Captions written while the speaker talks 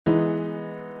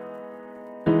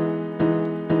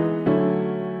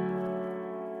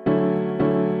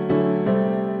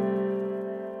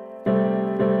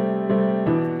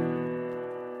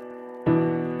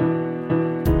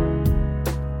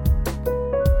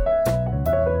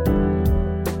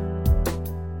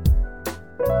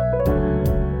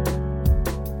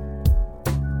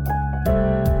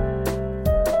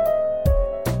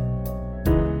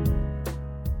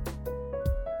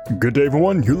Good day,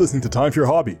 everyone. You're listening to Time for Your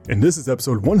Hobby, and this is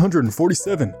episode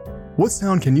 147. What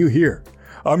sound can you hear?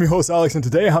 I'm your host, Alex, and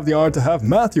today I have the honor to have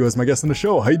Matthew as my guest on the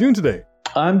show. How are you doing today?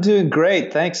 I'm doing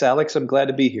great. Thanks, Alex. I'm glad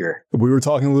to be here. We were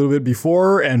talking a little bit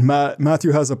before, and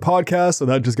Matthew has a podcast, so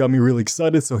that just got me really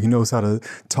excited. So he knows how to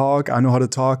talk. I know how to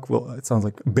talk. Well, it sounds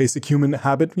like a basic human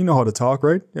habit. You know how to talk,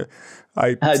 right? Yeah.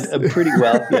 Pretty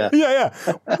well, yeah. yeah.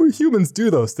 We humans do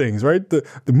those things, right? The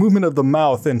movement of the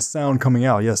mouth and sound coming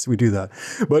out. Yes, we do that.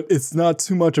 But it's not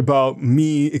too much about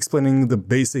me explaining the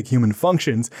basic human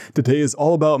functions. Today is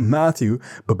all about Matthew.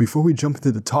 But before we jump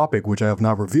into the topic, which I have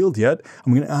not revealed yet,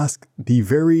 I'm going to ask the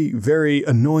very, very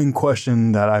annoying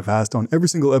question that I've asked on every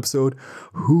single episode.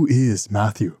 Who is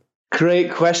Matthew?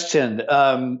 Great question.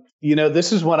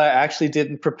 This is one I actually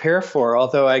didn't prepare for,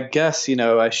 although I guess,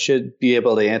 I should be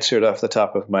able to answer it off the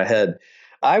top of my head.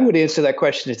 I would answer that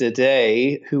question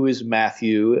today. Who is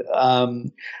Matthew? I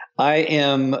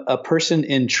am a person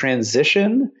in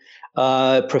transition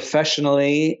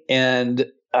professionally, and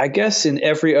I guess in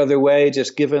every other way,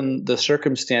 just given the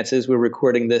circumstances. We're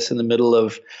recording this in the middle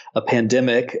of a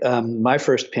pandemic, my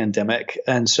first pandemic.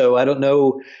 And so I don't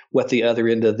know what the other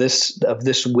end of this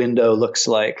window looks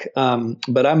like.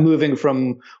 But I'm moving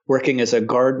from working as a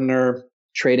gardener,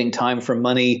 trading time for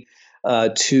money,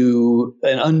 to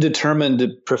an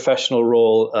undetermined professional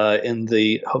role in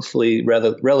the hopefully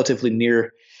relatively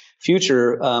near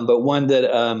future, but one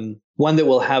that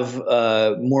will have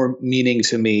more meaning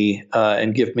to me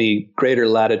and give me greater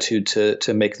latitude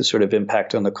to make the sort of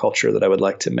impact on the culture that I would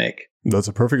like to make. That's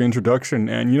a perfect introduction.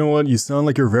 And you know what? You sound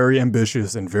like you're very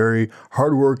ambitious and very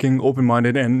hardworking,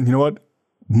 open-minded. And you know what?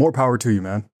 More power to you,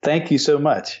 man. Thank you so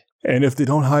much. And if they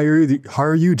don't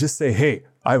hire you, just say, hey,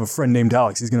 I have a friend named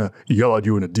Alex. He's going to yell at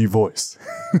you in a deep voice.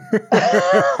 He's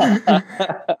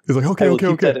like, okay.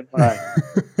 Keep that in mind.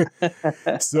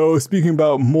 So speaking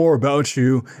more about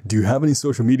you, do you have any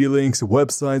social media links,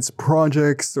 websites,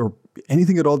 projects, or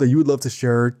anything at all that you would love to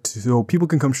share so people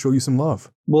can come show you some love?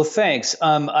 Well, thanks.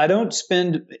 I don't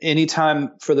spend any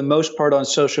time for the most part on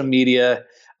social media.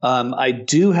 I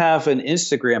do have an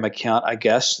Instagram account, I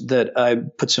guess, that I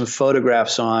put some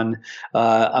photographs on.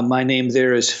 My name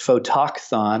there is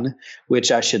Photokthon,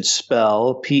 which I should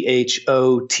spell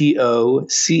Photokthon.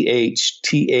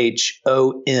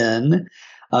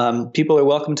 People are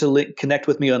welcome to connect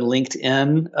with me on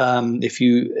LinkedIn.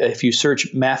 If you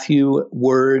search Matthew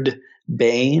Word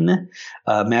Bain,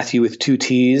 Matthew with two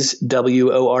T's,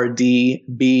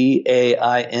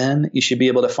 WORDBAIN, you should be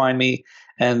able to find me.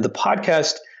 And the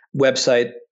podcast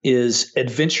website is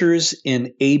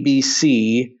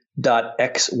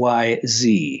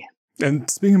adventuresinabc.xyz. And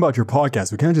speaking about your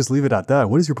podcast, we can't just leave it at that.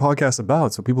 What is your podcast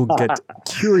about so people get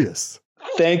curious?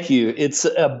 Thank you. It's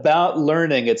about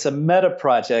learning. It's a meta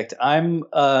project. There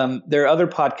are other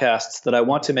podcasts that I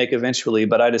want to make eventually,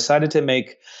 but I decided to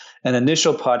make an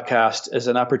initial podcast as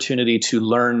an opportunity to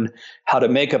learn how to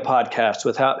make a podcast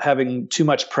without having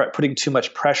putting too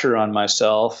much pressure on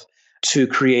myself to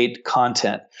create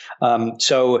content.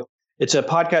 So it's a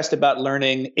podcast about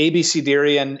learning.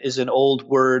 Abecedarian is an old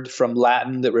word from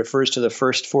Latin that refers to the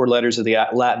first four letters of the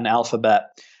Latin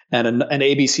alphabet. And an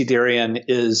abecedarian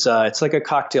is, it's like a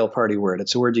cocktail party word.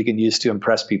 It's a word you can use to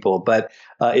impress people, but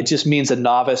it just means a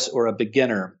novice or a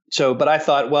beginner. But I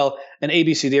thought, well, an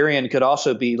abecedarian could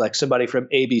also be like somebody from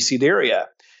Abecedaria,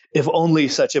 if only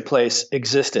such a place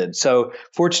existed. So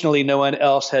fortunately, no one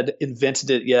else had invented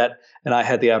it yet, and I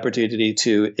had the opportunity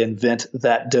to invent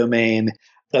that domain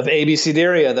of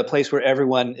Abecedaria, the place where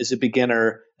everyone is a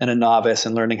beginner and a novice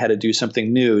and learning how to do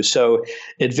something new. So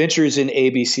Adventures in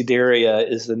Abecedaria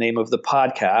is the name of the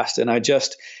podcast, and I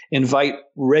just invite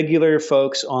regular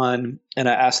folks on, and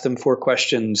I ask them 4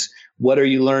 questions. What are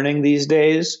you learning these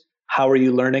days? How are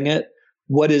you learning it?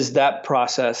 What is that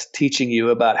process teaching you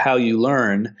about how you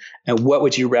learn? And what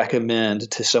would you recommend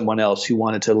to someone else who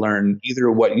wanted to learn either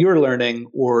what you're learning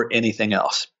or anything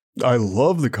else? I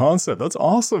love the concept. That's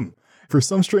awesome. For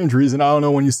some strange reason, I don't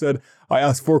know, when you said I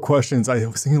asked 4 questions, I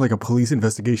was thinking like a police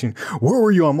investigation. Where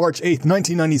were you on March 8th,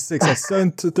 1996 at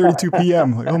 7:32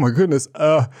 p.m.? Like, oh my goodness.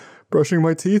 Brushing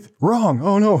my teeth? Wrong.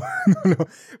 Oh no. No.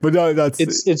 But that's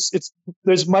it's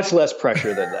there's much less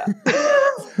pressure than that.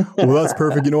 Well, that's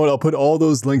perfect. You know what? I'll put all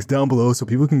those links down below so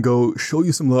people can go show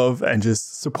you some love and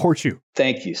just support you.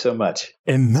 Thank you so much.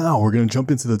 And now we're going to jump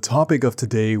into the topic of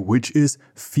today, which is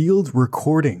field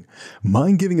recording.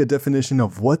 Mind giving a definition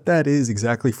of what that is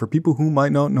exactly for people who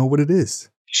might not know what it is?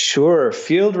 Sure.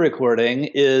 Field recording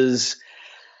is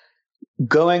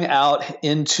going out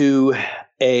into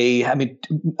I mean,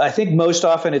 I think most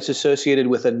often it's associated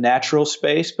with a natural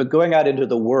space, but going out into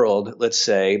the world, let's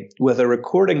say, with a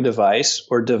recording device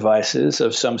or devices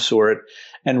of some sort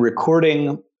and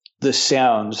recording the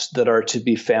sounds that are to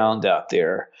be found out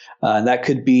there. And that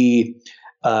could be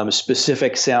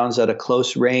specific sounds at a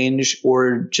close range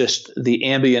or just the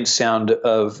ambient sound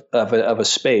of a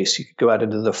space. You could go out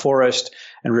into the forest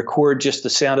and record just the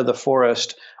sound of the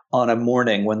forest on a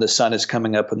morning when the sun is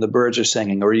coming up and the birds are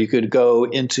singing, or you could go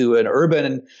into an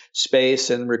urban space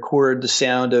and record the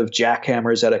sound of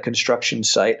jackhammers at a construction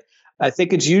site. I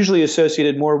think it's usually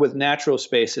associated more with natural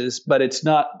spaces, but it's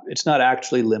not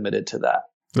actually limited to that.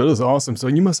 That is awesome. So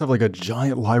you must have like a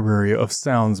giant library of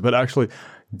sounds, but actually,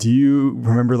 do you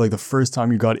remember like the first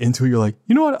time you got into it, you're like,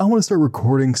 you know what, I want to start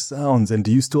recording sounds. And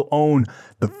do you still own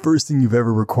the first thing you've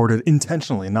ever recorded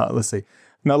intentionally? Not, let's say,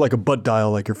 not like a butt dial,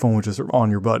 like your phone was just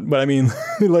on your butt, but I mean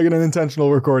like an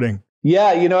intentional recording. Yeah,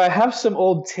 I have some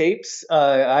old tapes.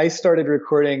 I started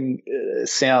recording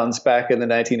sounds back in the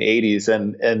 1980s,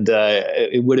 and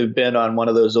it would have been on one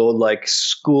of those old like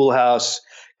schoolhouse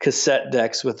cassette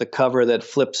decks with the cover that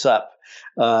flips up.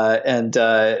 And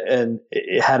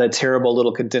it had a terrible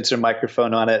little condenser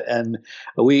microphone on it. And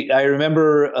I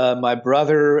remember my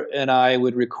brother and I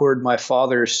would record my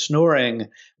father snoring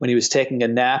when he was taking a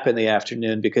nap in the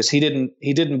afternoon, because he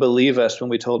didn't believe us when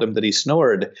we told him that he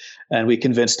snored, and we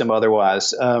convinced him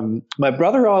otherwise. My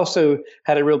brother also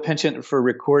had a real penchant for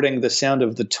recording the sound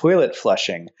of the toilet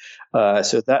flushing.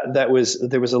 So there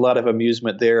was a lot of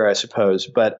amusement there, I suppose.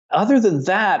 But other than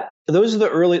that, those are the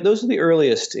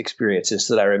earliest experiences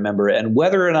that I remember. And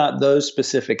whether or not those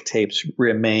specific tapes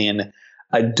remain,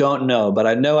 I don't know. But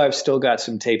I know I've still got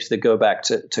some tapes that go back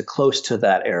to close to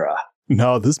that era.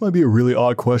 Now, this might be a really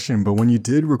odd question, but when you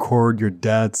did record your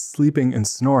dad sleeping and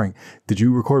snoring, did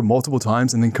you record multiple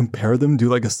times and then compare them, do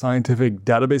like a scientific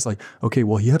database? Like, okay,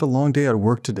 well, he had a long day at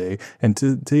work today, and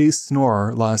today's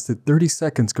snore lasted 30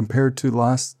 seconds compared to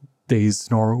last day's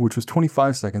snore, which was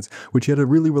 25 seconds, which he had a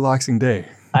really relaxing day.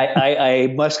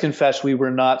 I must confess, we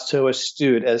were not so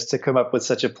astute as to come up with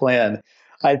such a plan.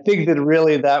 I think that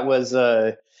really that was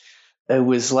it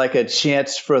was like a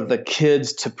chance for the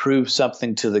kids to prove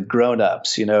something to the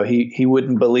grown-ups. He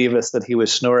wouldn't believe us that he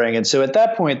was snoring. And so at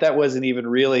that point, that wasn't even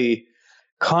really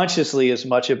consciously as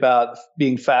much about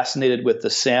being fascinated with the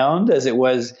sound as it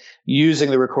was using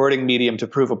the recording medium to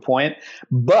prove a point.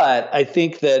 But I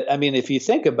think that, I mean, if you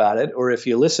think about it, or if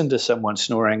you listen to someone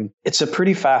snoring, it's a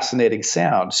pretty fascinating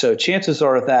sound. So chances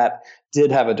are that did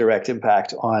have a direct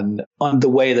impact on the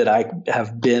way that I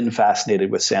have been fascinated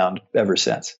with sound ever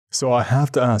since. So I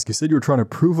have to ask, you said you were trying to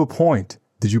prove a point.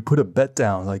 Did you put a bet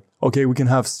down? Like, okay, we can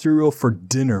have cereal for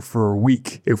dinner for a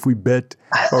week if we bet,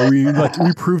 or we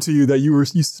prove to you that you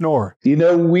snore.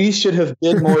 We should have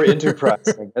been more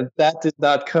enterprising, and that did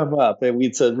not come up.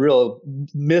 It's a real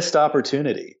missed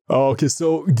opportunity. Oh, okay.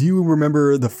 So do you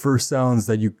remember the first sounds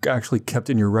that you actually kept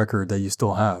in your record that you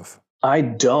still have? I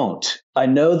don't. I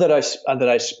know that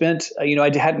I spent,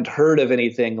 I hadn't heard of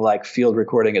anything like field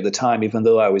recording at the time, even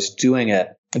though I was doing it.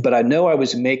 But I know I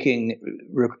was making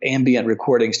ambient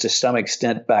recordings to some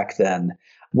extent back then.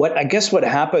 What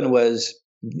happened was,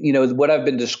 what I've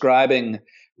been describing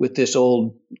with this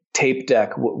old tape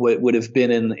deck would have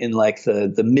been in like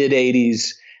the mid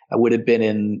 80s. I would have been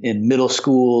in middle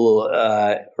school,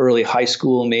 early high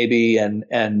school maybe, and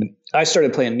I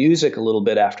started playing music a little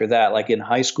bit after that, like in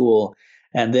high school.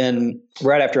 And then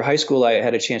right after high school, I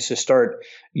had a chance to start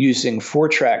using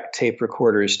 4-track tape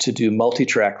recorders to do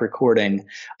multi-track recording.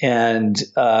 And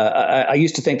I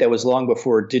used to think that was long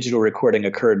before digital recording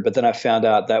occurred, but then I found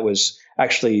out that was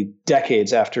actually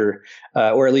decades after,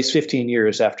 or at least 15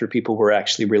 years after people were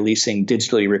actually releasing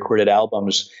digitally recorded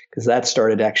albums, because that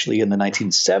started actually in the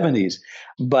 1970s.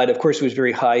 But of course, it was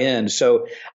very high end. So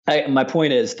my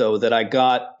point is, though, that I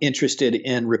got interested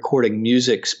in recording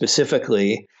music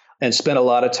specifically and spent a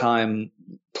lot of time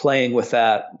playing with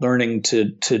that, learning to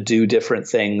do different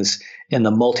things in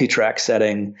the multi-track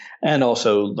setting, and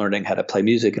also learning how to play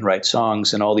music and write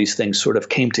songs, and all these things sort of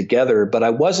came together. But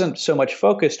I wasn't so much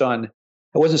focused on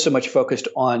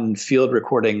field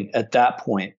recording at that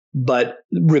point. But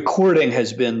recording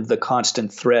has been the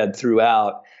constant thread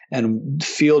throughout, and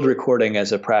field recording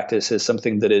as a practice is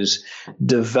something that is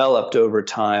developed over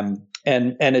time.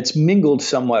 And it's mingled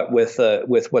somewhat with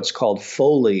what's called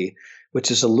Foley,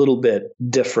 which is a little bit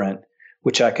different,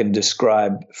 which I can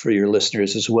describe for your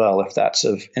listeners as well, if that's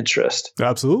of interest.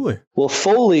 Absolutely. Well,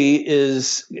 Foley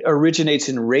originates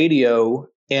in radio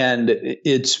And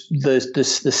it's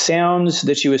the sounds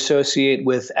that you associate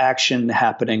with action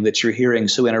happening that you're hearing.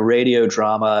 So in a radio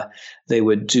drama, they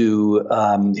would do,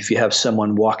 if you have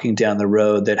someone walking down the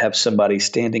road, they'd have somebody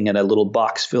standing in a little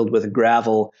box filled with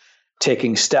gravel,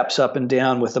 taking steps up and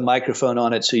down with a microphone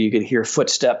on it so you could hear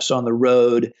footsteps on the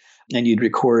road. And you'd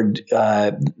record.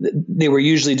 They were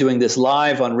usually doing this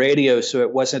live on radio, so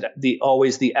it wasn't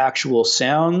always the actual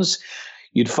sounds.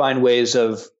 You'd find ways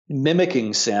of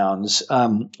mimicking sounds.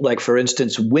 Like, for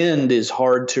instance, wind is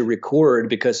hard to record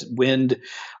because wind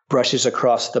brushes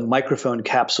across the microphone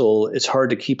capsule. It's hard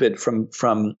to keep it from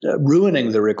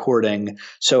ruining the recording.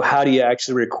 So how do you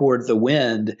actually record the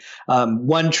wind?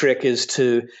 One trick is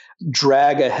to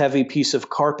drag a heavy piece of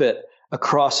carpet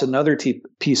across another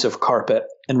piece of carpet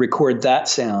and record that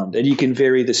sound. And you can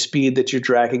vary the speed that you're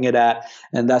dragging it at.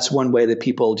 And that's one way that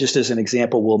people, just as an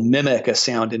example, will mimic a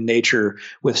sound in nature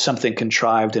with something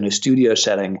contrived in a studio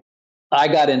setting. I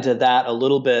got into that a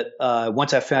little bit.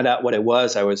 Once I found out what it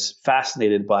was, I was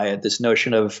fascinated by it. This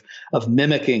notion of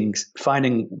mimicking,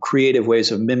 finding creative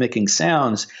ways of mimicking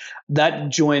sounds. That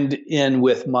joined in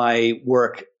with my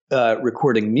work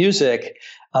recording music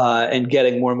and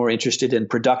getting more and more interested in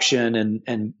production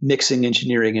and mixing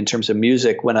engineering in terms of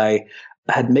music. When I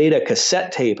had made a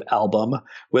cassette tape album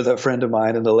with a friend of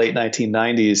mine in the late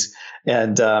 1990s,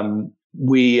 and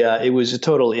it was a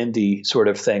total indie sort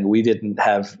of thing.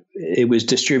 It was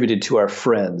distributed to our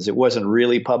friends. It wasn't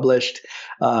really published,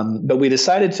 but we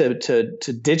decided to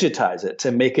digitize it,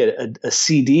 to make it a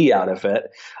CD out of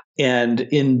it. And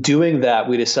in doing that,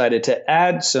 we decided to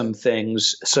add some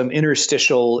things, some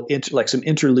interstitial, like some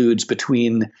interludes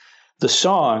between the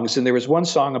songs. And there was one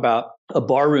song about a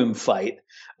barroom fight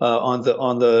on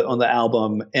the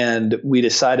album, and we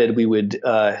decided we would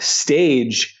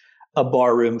stage a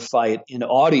barroom fight in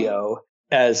audio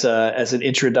as an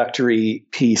introductory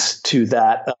piece to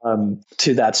that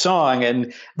song,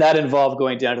 and that involved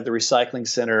going down to the recycling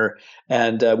center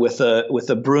and with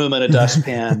a broom and a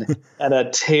dustpan and a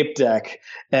tape deck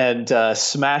and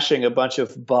smashing a bunch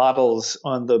of bottles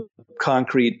on the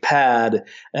concrete pad,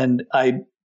 and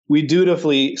we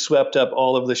dutifully swept up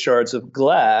all of the shards of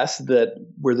glass that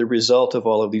were the result of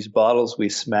all of these bottles we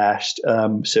smashed.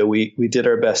 So we did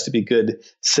our best to be good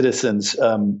citizens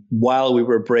while we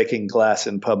were breaking glass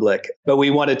in public. But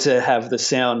we wanted to have the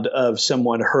sound of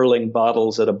someone hurling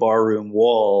bottles at a barroom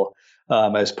wall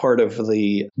as part of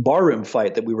the barroom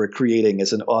fight that we were creating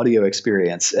as an audio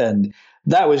experience. And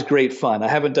that was great fun. I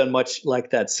haven't done much like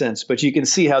that since, but you can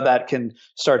see how that can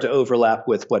start to overlap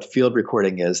with what field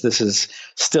recording is. This is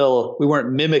still, we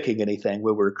weren't mimicking anything.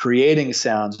 We were creating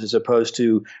sounds as opposed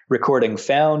to recording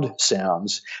found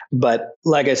sounds. But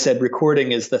like I said,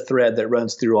 recording is the thread that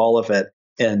runs through all of it.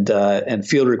 And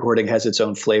field recording has its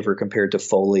own flavor compared to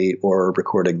Foley or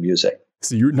recording music.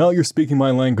 So now you're speaking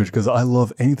my language, because I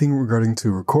love anything regarding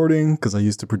to recording, because I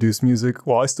used to produce music.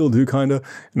 Well, I still do, kind of.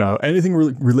 Now, anything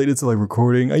related to like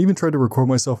recording. I even tried to record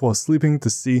myself while sleeping to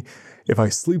see if I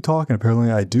sleep talk, and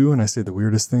apparently I do, and I say the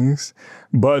weirdest things.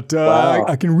 But wow.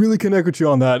 I can really connect with you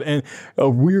on that. And a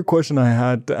weird question I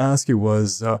had to ask you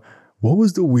was, what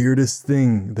was the weirdest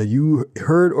thing that you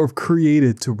heard or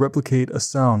created to replicate a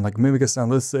sound, like mimic a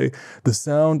sound? Let's say the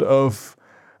sound of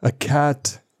a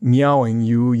cat meowing.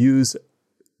 You use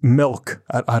milk.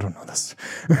 I don't know this.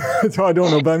 So I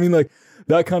don't know, but I mean, like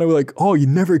that kind of like, oh, you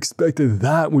never expected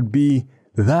that would be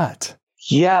that.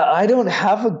 Yeah, I don't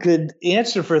have a good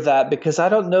answer for that because I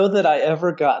don't know that I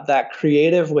ever got that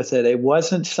creative with it. It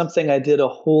wasn't something I did a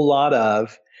whole lot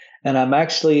of. And I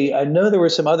know there were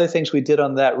some other things we did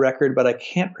on that record, but I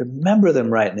can't remember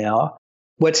them right now.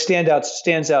 What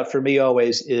stands out for me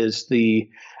always is the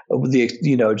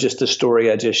just the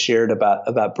story I just shared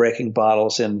about breaking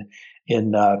bottles in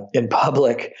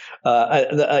public.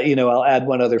 I'll add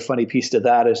one other funny piece to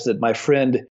that is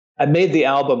that I made the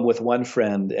album with one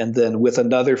friend, and then with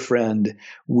another friend,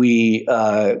 we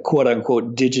quote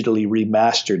unquote digitally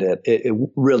remastered it. It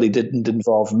really didn't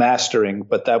involve mastering,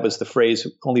 but that was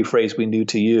the only phrase we knew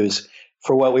to use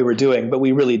for what we were doing, but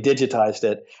we really digitized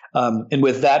it. And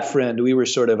with that friend, we were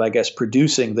sort of, I guess,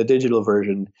 producing the digital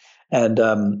version. And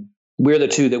we're the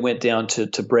two that went down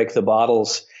to break the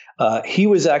bottles. He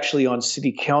was actually on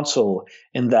city council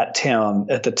in that town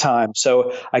at the time.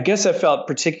 So I guess I felt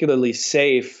particularly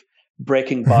safe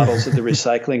breaking bottles at the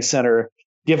recycling center,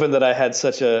 given that I had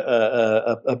such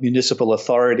a municipal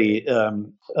authority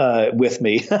with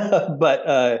me.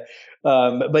 But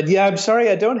yeah, I'm sorry,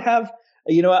 I don't have,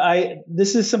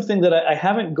 this is something that I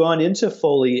haven't gone into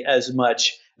Foley as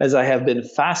much as I have been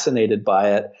fascinated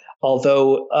by it.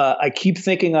 Although I keep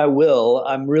thinking I will.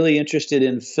 I'm really interested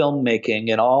in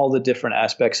filmmaking and all the different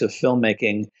aspects of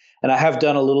filmmaking, and I have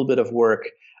done a little bit of work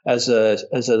as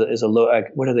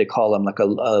what do they call them, like a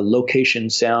location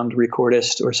sound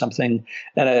recordist or something,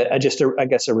 and I guess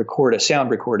a sound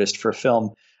recordist for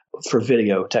film, for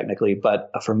video technically,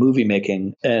 but for movie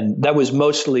making, and that was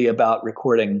mostly about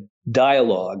recording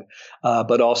dialogue,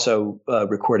 but also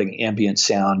recording ambient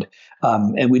sound.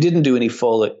 And we didn't do any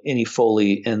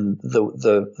Foley in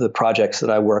the projects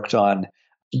that I worked on,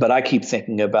 but I keep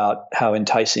thinking about how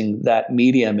enticing that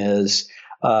medium is,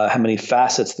 how many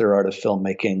facets there are to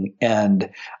filmmaking, and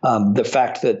the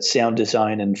fact that sound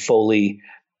design and Foley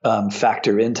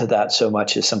factor into that so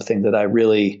much is something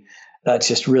that that's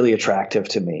just really attractive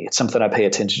to me. It's something I pay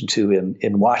attention to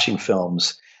in watching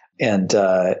films, and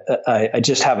I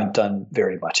just haven't done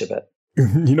very much of it.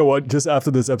 You know what? Just after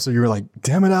this episode, you were like,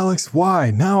 damn it, Alex, why?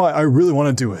 Now I really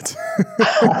want to do it.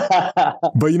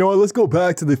 But you know what? Let's go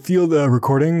back to the field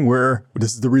recording, where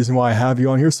this is the reason why I have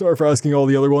you on here. Sorry for asking all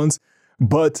the other ones.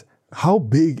 But how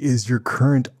big is your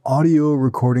current audio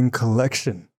recording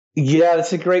collection? Yeah,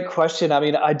 that's a great question. I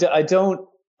mean, I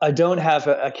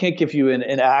can't give you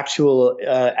an actual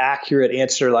accurate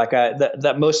answer. Like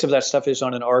that most of that stuff is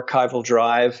on an archival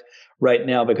drive right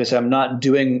now because I'm not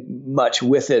doing much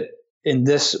with it in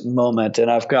this moment, and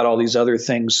I've got all these other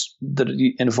things that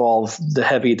involve the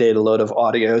heavy data load of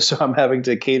audio, so I'm having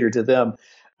to cater to them.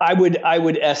 I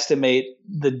would estimate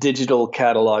the digital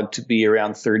catalog to be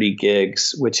around 30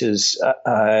 gigs, which is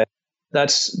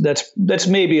that's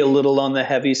maybe a little on the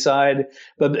heavy side,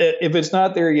 but if it's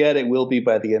not there yet, it will be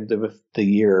by the end of the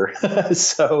year.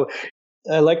 So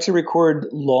I like to record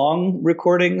long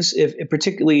recordings,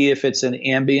 particularly if it's an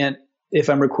ambient. If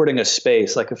I'm recording a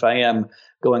space, like if I am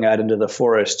going out into the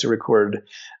forest to record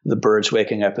the birds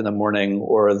waking up in the morning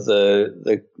or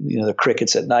the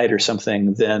crickets at night or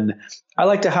something, then I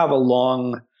like to have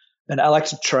and I like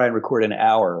to try and record an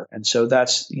hour. And so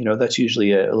that's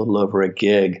usually a little over a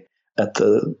gig at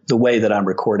the way that I'm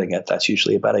recording it. That's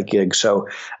usually about a gig. So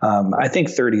I think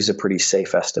 30 is a pretty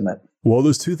safe estimate. Well,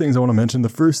 there's two things I want to mention. The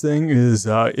first thing is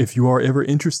if you are ever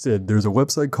interested, there's a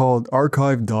website called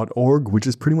archive.org, which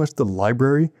is pretty much the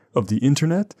library of the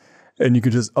internet. And you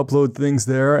could just upload things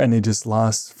there and it just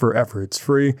lasts forever. It's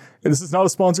free. And this is not a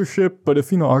sponsorship, but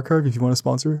if Archive, if you want to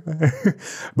sponsor,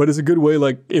 but it's a good way,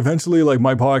 like eventually like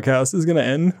my podcast is going to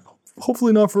end.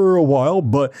 Hopefully not for a while,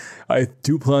 but I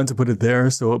do plan to put it there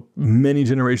so many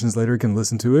generations later can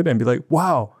listen to it and be like,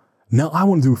 wow, now I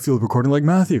want to do a field recording like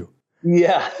Matthew.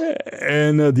 Yeah.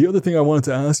 And the other thing I wanted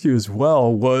to ask you as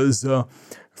well was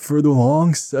for the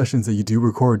long sessions that you do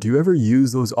record, do you ever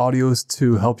use those audios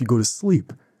to help you go to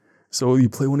sleep? So you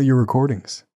play one of your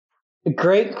recordings.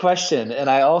 Great question. And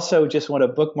I also just want to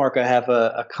bookmark. I have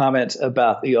a comment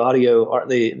about the audio,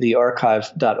 the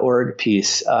archive.org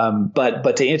piece.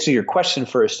 But to answer your question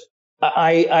first,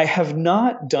 I have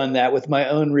not done that with my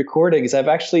own recordings. I've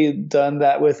actually done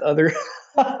that with other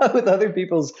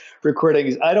people's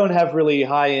recordings. I don't have really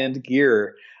high-end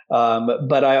gear,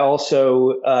 but I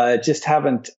also just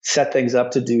haven't set things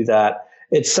up to do that.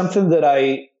 It's something that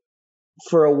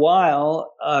for a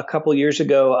while, a couple years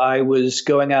ago, I was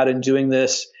going out and doing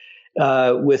this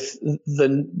with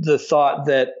the thought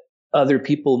that other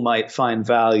people might find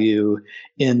value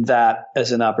in that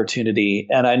as an opportunity.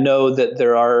 And I know that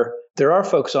there are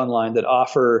folks online that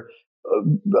offer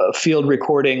field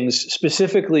recordings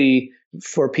specifically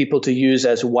for people to use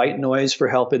as white noise for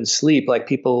help in sleep. Like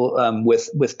people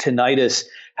with tinnitus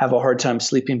have a hard time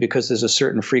sleeping because there's a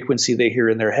certain frequency they hear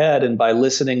in their head, and by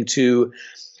listening to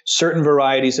certain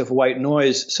varieties of white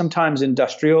noise, sometimes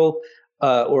industrial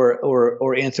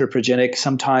or anthropogenic,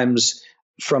 sometimes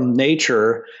from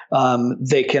nature,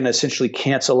 they can essentially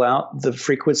cancel out the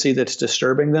frequency that's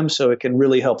disturbing them, so it can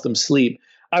really help them sleep.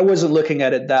 I wasn't looking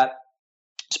at it that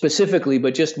specifically,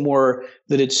 but just more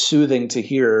that it's soothing to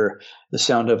hear the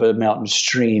sound of a mountain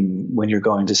stream when you're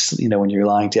going to, when you're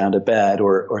lying down to bed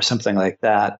or something like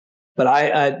that. But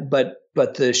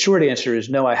the short answer is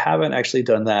no, I haven't actually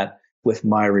done that with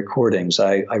my recordings,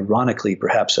 ironically,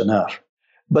 perhaps enough.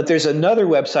 But there's another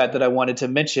website that I wanted to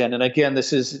mention, and again,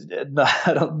 this is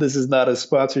not a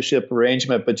sponsorship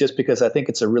arrangement, but just because I think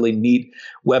it's a really neat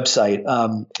website.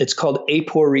 It's called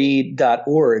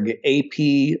aporee.org,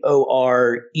 APOREE.org,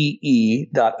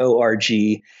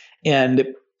 and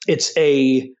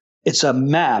it's a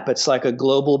map. It's like a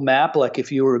global map. Like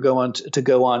if you were going to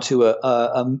go onto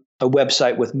a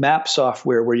website with map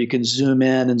software where you can zoom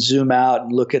in and zoom out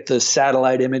and look at the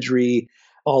satellite imagery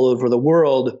all over the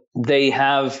world,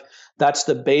 that's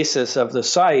the basis of the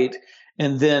site.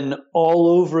 And then all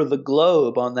over the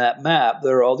globe on that map,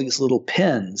 there are all these little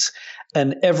pins,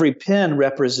 and every pin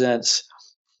represents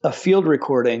a field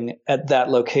recording at that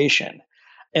location.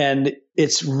 And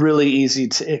it's really easy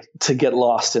to get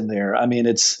lost in there. I mean,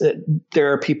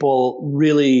 there are people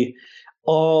really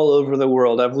all over the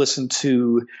world. I've listened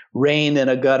to rain in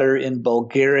a gutter in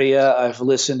Bulgaria. I've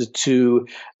listened to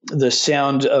the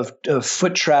sound of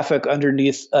foot traffic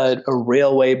underneath a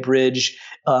railway bridge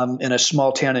in a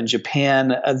small town in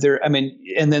Japan.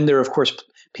 And then there are, of course,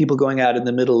 people going out in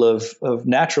the middle of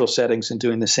natural settings and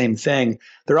doing the same thing.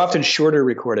 They're often shorter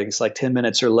recordings, like 10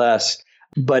 minutes or less.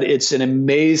 But it's an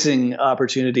amazing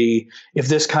opportunity, if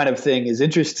this kind of thing is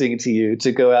interesting to you,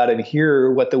 to go out and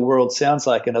hear what the world sounds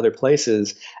like in other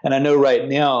places. And I know right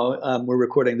now, we're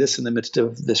recording this in the midst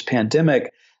of this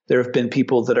pandemic. There have been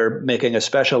people that are making a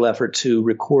special effort to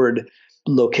record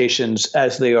locations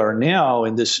as they are now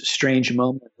in this strange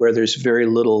moment where there's very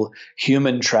little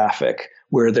human traffic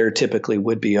where there typically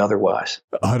would be otherwise.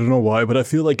 I don't know why, but I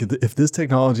feel like if this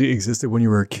technology existed when you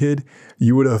were a kid,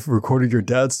 you would have recorded your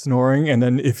dad snoring. And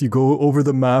then if you go over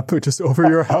the map, just over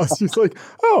your house, he's like,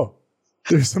 oh,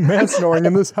 there's a man snoring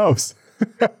in this house.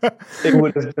 It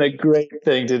would have been a great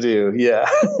thing to do. Yeah.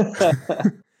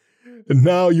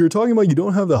 Now, you're talking about you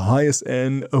don't have the highest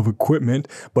end of equipment,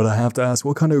 but I have to ask,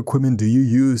 what kind of equipment do you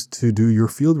use to do your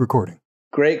field recording?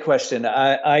 Great question.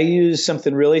 I use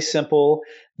something really simple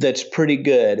that's pretty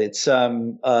good. It's a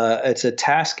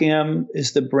Tascam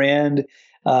is the brand,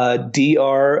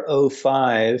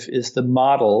 DR05 is the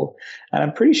model, and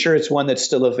I'm pretty sure it's one that's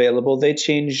still available. They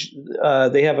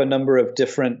have a number of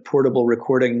different portable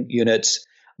recording units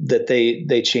that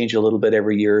they change a little bit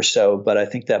every year or so, but I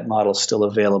think that model's still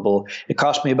available. It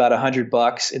cost me about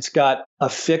 $100. It's got a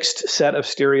fixed set of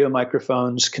stereo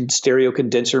microphones, stereo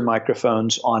condenser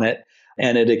microphones on it.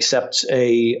 And it accepts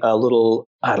a little,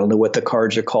 I don't know what the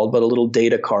cards are called, but a little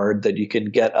data card that you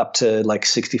can get up to like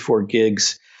 64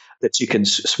 gigs that you can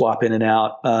swap in and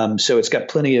out. So it's got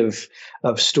plenty of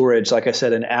storage. Like I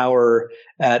said, an hour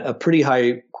at a pretty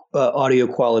high audio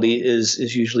quality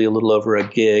is usually a little over a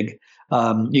gig.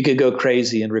 You could go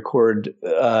crazy and record.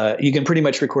 You can pretty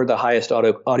much record the highest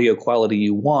audio quality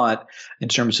you want in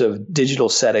terms of digital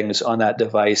settings on that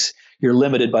device. You're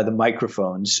limited by the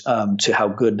microphones to how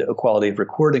good a quality of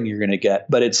recording you're going to get.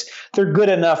 But they're good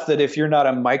enough that if you're not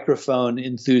a microphone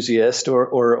enthusiast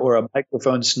or a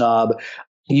microphone snob,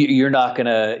 you're not going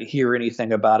to hear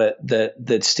anything about it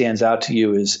that stands out to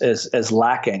you as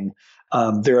lacking.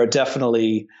 There are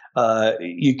definitely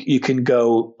you can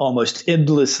go almost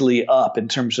endlessly up in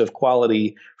terms of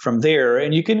quality from there,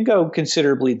 and you can go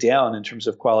considerably down in terms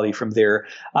of quality from there.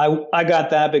 I got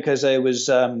that because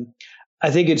I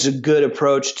think it's a good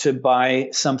approach to buy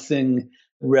something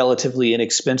relatively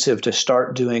inexpensive to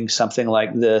start doing something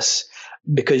like this,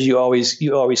 because you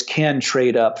always can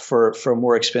trade up for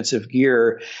more expensive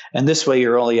gear, and this way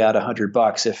you're only at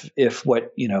 $100 if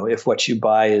what you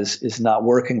buy is not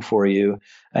working for you,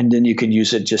 and then you can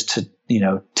use it just to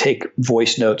take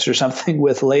voice notes or something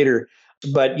with later.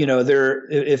 But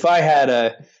if I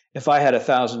had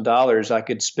 $1,000, I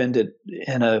could spend it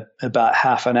in about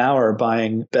half an hour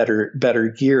buying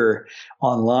better gear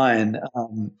online.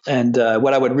 And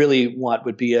what I would really want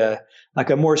would be a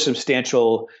more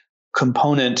substantial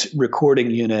component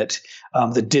recording unit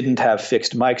that didn't have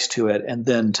fixed mics to it, and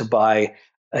then to buy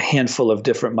a handful of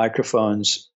different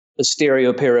microphones, a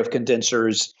stereo pair of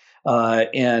condensers,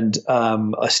 and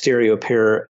a stereo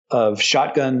pair of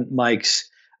shotgun mics,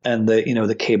 and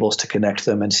the cables to connect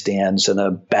them, and stands, and a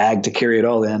bag to carry it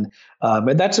all in.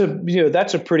 And that's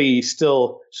a pretty,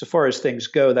 still, so far as things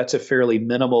go, that's a fairly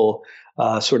minimal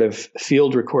sort of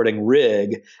field recording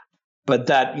rig. But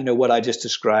that, what I just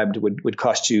described would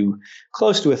cost you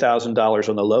close to $1,000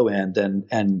 on the low end,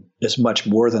 and as much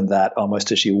more than that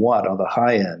almost as you want on the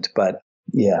high end. But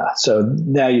yeah, so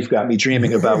now you've got me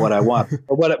dreaming about what I want.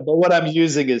 But what I'm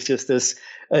using is just this.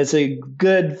 It's a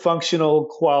good, functional,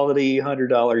 quality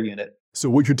 $100 unit. So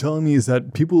what you're telling me is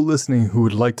that people listening who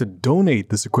would like to donate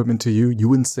this equipment to you, you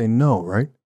wouldn't say no, right?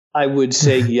 I would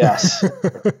say yes.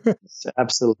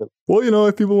 Absolutely. Well,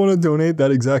 if people want to donate that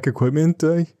exact equipment,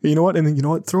 you know what? And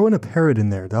then, throw in a parrot in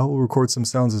there. That will record some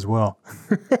sounds as well.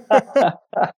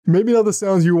 Maybe not the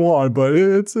sounds you want, but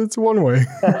it's one way.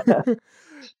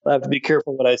 I have to be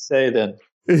careful what I say then.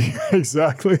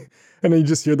 Exactly. And then you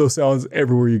just hear those sounds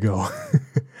everywhere you go.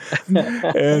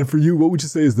 And for you, what would you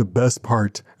say is the best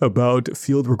part about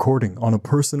field recording on a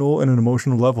personal and an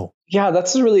emotional level? Yeah,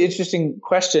 that's a really interesting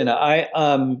question.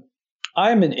 I'm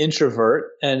an introvert,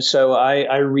 and so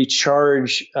I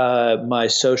recharge my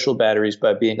social batteries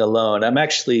by being alone. I'm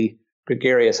actually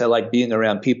gregarious. I like being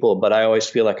around people, but I always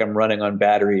feel like I'm running on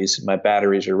batteries, and my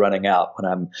batteries are running out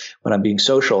when I'm being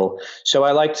social. So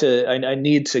I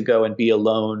need to go and be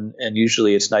alone, and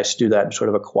usually it's nice to do that in sort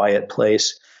of a quiet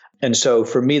place. And so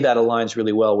for me, that aligns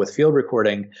really well with field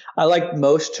recording. I like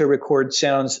most to record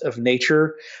sounds of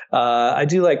nature. I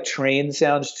do like train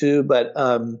sounds too, but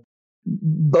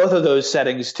both of those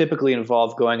settings typically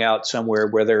involve going out somewhere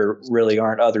where there really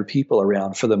aren't other people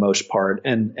around for the most part.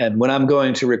 And when I'm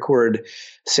going to record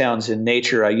sounds in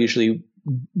nature, I usually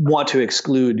want to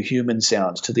exclude human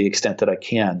sounds to the extent that I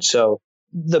can. So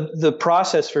the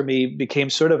process for me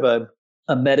became sort of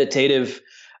a meditative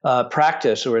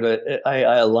practice, or I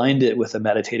aligned it with a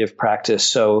meditative practice.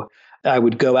 So I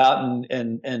would go out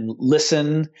and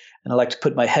listen, and I like to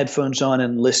put my headphones on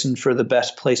and listen for the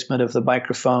best placement of the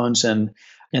microphones, and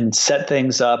set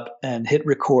things up and hit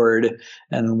record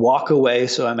and walk away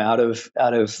so I'm out of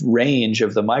range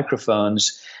of the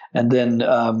microphones, and then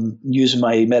use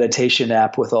my meditation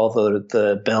app with all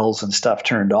the bells and stuff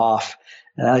turned off.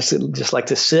 And I just like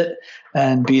to sit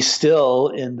and be still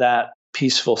in that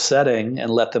peaceful setting and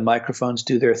let the microphones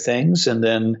do their things, and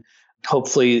then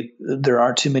hopefully there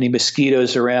aren't too many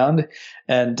mosquitoes around,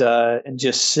 and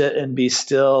just sit and be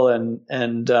still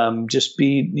and just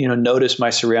be, notice my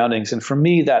surroundings. And for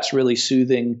me, that's really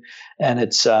soothing. And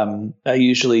it's I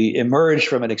usually emerge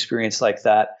from an experience like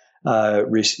that,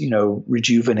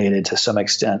 rejuvenated to some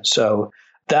extent. So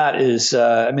that is,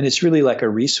 it's really like a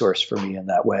resource for me in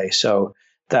that way. So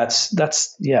that's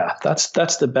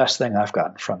the best thing I've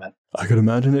gotten from it. I could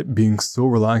imagine it being so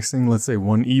relaxing. Let's say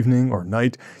one evening or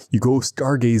night, you go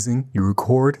stargazing, you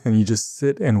record, and you just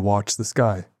sit and watch the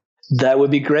sky. That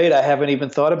would be great. I haven't even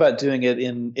thought about doing it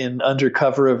in under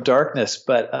cover of darkness,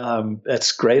 but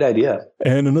that's a great idea.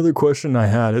 And another question I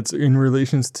had, it's in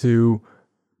relations to,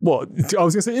 well, I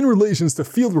was going to say in relations to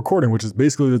field recording, which is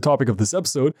basically the topic of this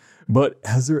episode. But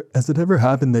has it ever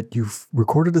happened that you've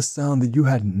recorded a sound that you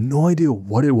had no idea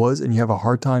what it was, and you have a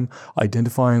hard time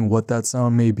identifying what that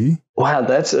sound may be? Wow,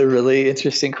 that's a really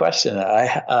interesting question.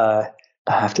 I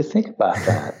have to think about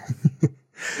that.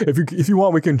 If you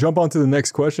want, we can jump on to the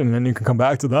next question, and then you can come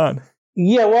back to that.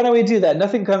 Yeah, why don't we do that?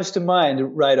 Nothing comes to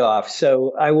mind right off,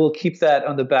 so I will keep that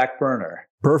on the back burner.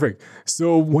 Perfect.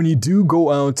 So when you do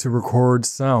go out to record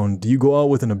sound, do you go out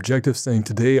with an objective saying,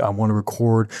 today I want to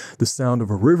record the sound of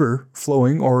a river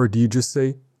flowing, or do you just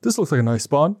say, this looks like a nice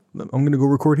spot, I'm going to go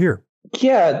record here?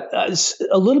 Yeah,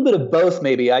 a little bit of both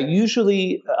maybe. I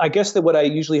guess that what I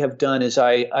usually have done is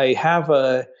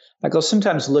I'll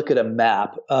sometimes look at a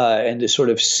map and to sort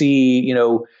of see,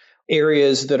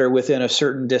 areas that are within a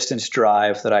certain distance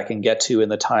drive that I can get to in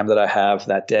the time that I have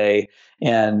that day,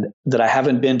 and that I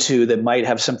haven't been to that might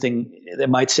have something that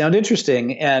might sound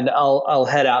interesting, and I'll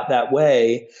head out that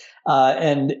way,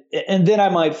 and then I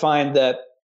might find that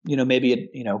maybe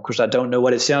of course I don't know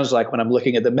what it sounds like when I'm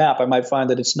looking at the map. I might find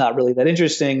that it's not really that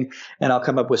interesting, and I'll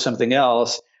come up with something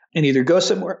else and either go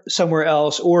somewhere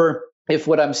else, or if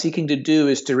what I'm seeking to do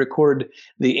is to record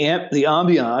the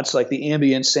ambiance, like the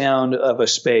ambient sound of a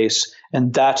space,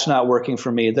 and that's not working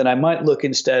for me, then I might look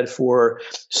instead for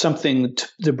something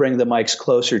to bring the mics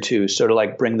closer to, sort of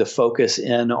like bring the focus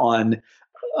in on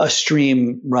a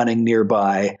stream running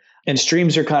nearby. And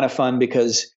streams are kind of fun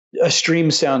because a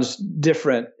stream sounds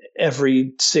different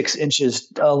every 6 inches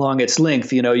along its length.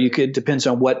 Depends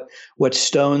on what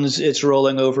stones it's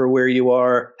rolling over where you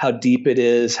are, how deep it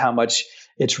is, how much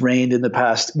it's rained in the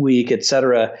past week, et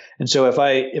cetera. And so if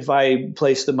I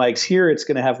place the mics here, it's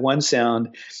going to have one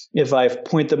sound. If I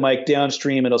point the mic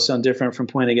downstream, it'll sound different from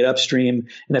pointing it upstream.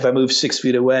 And if I move 6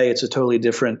 feet away, it's a totally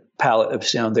different palette of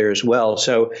sound there as well.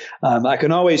 So I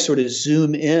can always sort of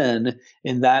zoom in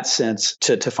that sense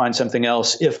to find something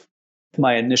else if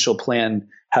my initial plan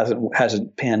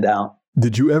hasn't panned out.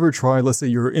 Did you ever try, let's say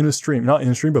you're in a stream, not in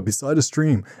a stream, but beside a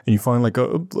stream, and you find like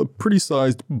a pretty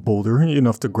sized boulder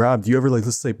enough to grab? Do you ever,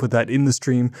 let's say, put that in the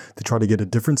stream to try to get a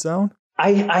different sound?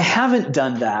 I haven't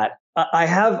done that.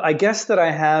 I guess that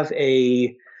I have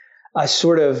a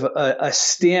sort of a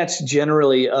stance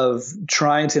generally of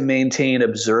trying to maintain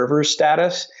observer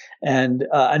status. And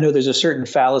I know there's a certain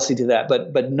fallacy to that,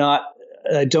 but not,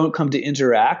 I don't come to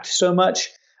interact so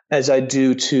much as I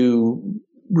do to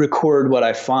record what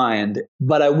I find.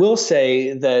 But I will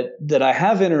say that I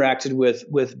have interacted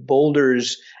with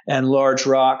boulders and large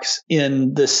rocks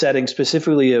in the setting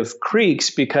specifically of creeks,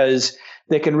 because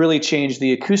they can really change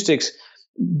the acoustics,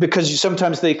 because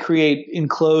sometimes they create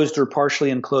enclosed or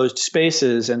partially enclosed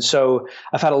spaces. And so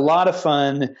I've had a lot of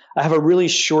fun. I have a really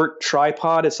short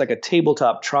tripod. It's like a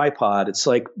tabletop tripod. It's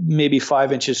like maybe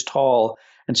 5 inches tall.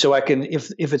 And so I can,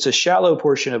 if it's a shallow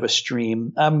portion of a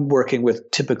stream, I'm working with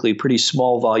typically pretty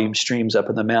small volume streams up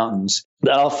in the mountains.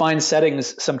 I'll find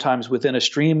settings sometimes within a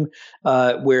stream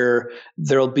where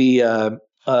there'll be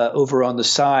over on the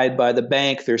side by the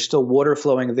bank, there's still water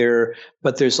flowing there,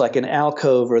 but there's like an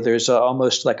alcove or there's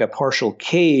almost like a partial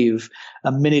cave,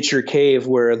 a miniature cave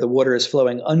where the water is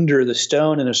flowing under the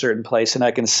stone in a certain place. And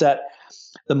I can set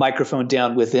the microphone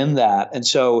down within that. And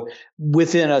so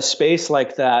within a space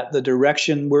like that, the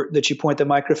direction that you point the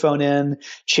microphone in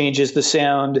changes the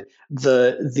sound,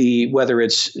 the whether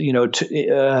it's,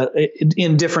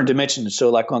 in different dimensions. So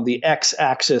like on the X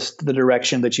axis, the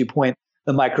direction that you point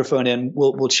the microphone in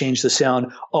will change the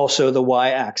sound. Also the Y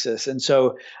axis. And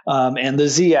so, and the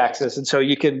Z axis. And so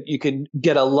you can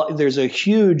get there's a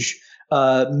huge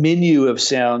menu of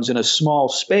sounds in a small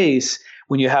space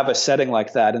when you have a setting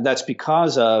like that. And that's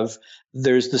because of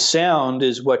there's the sound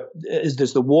there's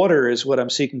the water is what I'm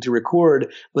seeking to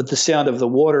record, but the sound of the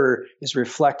water is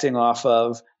reflecting off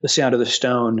of the sound of the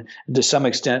stone. And to some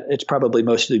extent, it's probably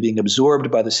mostly being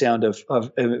absorbed by the sound of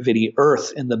any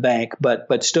earth in the bank,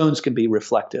 but stones can be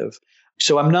reflective.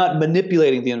 So I'm not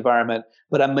manipulating the environment,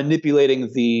 but I'm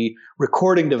manipulating the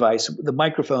recording device, the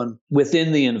microphone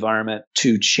within the environment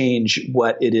to change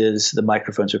what it is the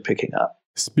microphones are picking up.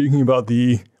 Speaking about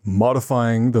the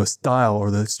modifying the style or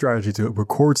the strategy to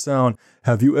record sound,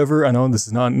 have you ever, I know this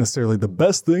is not necessarily the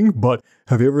best thing, but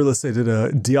have you ever, let's say, did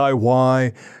a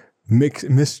DIY like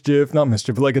a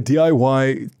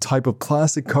DIY type of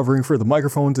plastic covering for the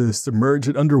microphone to submerge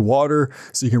it underwater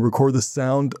so you can record the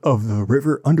sound of the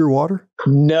river underwater?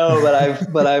 No,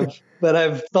 but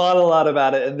I've thought a lot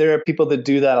about it, and there are people that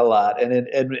do that a lot. And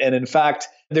in fact,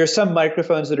 there's some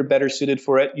microphones that are better suited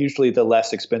for it. Usually the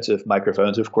less expensive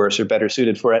microphones, of course, are better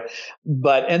suited for it.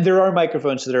 And there are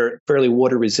microphones that are fairly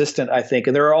water resistant, I think.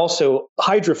 And there are also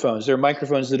hydrophones. There are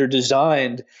microphones that are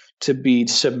designed to be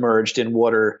submerged in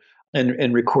water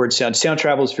and record sound. Sound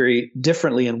travels very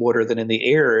differently in water than in the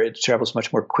air. It travels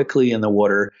much more quickly in the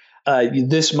water.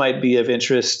 This might be of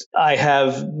interest. I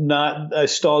have not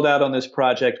stalled out on this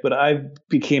project, but I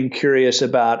became curious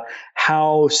about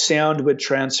how sound would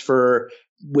transfer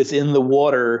within the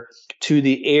water to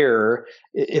the air,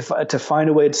 to find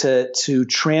a way to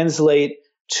translate,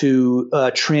 to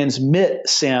transmit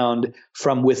sound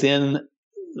from within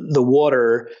the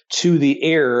water to the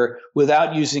air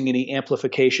without using any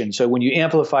amplification. So when you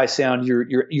amplify sound,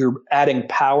 you're adding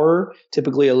power,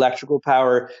 typically electrical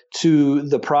power, to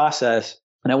the process.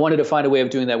 And I wanted to find a way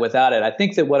of doing that without it. I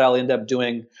think that what I'll end up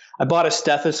doing, I bought a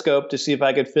stethoscope to see if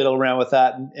I could fiddle around with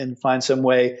that and find some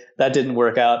way. That didn't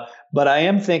work out. But I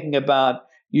am thinking about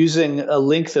using a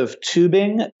length of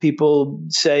tubing.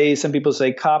 Some people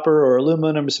say copper or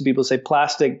aluminum, some people say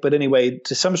plastic, but anyway,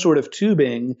 to some sort of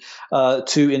tubing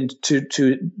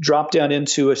to drop down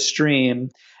into a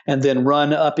stream and then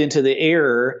run up into the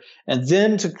air, and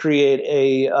then to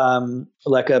create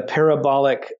like a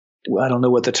parabolic, I don't know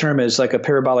what the term is, like a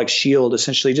parabolic shield,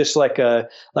 essentially just like a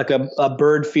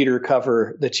bird feeder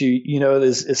cover that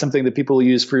is something that people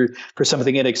use for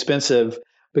something inexpensive,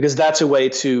 because that's a way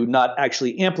to not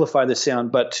actually amplify the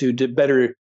sound, but to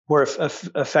more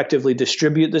effectively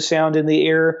distribute the sound in the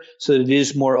air so that it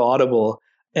is more audible.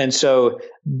 And so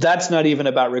that's not even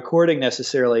about recording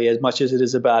necessarily as much as it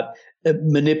is about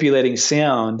manipulating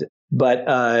sound. But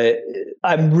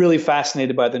I'm really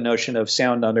fascinated by the notion of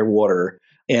sound underwater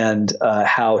and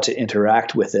how to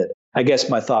interact with it. I guess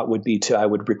my thought would be I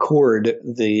would record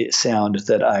the sound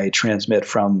that I transmit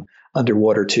from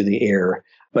underwater to the air.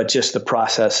 But just the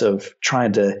process of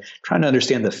trying to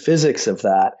understand the physics of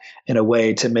that in a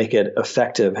way to make it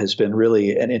effective has been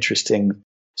really an interesting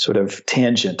sort of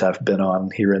tangent I've been on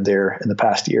here and there in the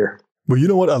past year. Well, you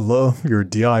know what? I love your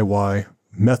DIY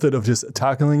method of just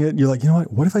tackling it. You're like, you know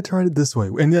what if I tried it this way?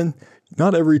 And then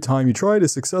not every time you try it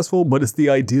is successful, but it's the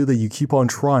idea that you keep on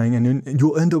trying and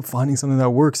you'll end up finding something that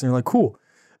works. And you're like, cool,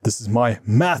 this is my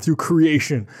Matthew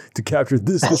creation to capture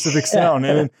this specific sound.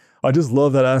 And I just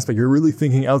love that aspect. You're really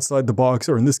thinking outside the box,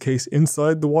 or in this case,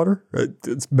 inside the water.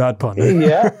 It's bad pun.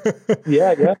 Yeah.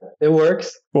 It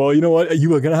works. Well, you know what?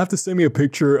 You are going to have to send me a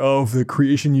picture of the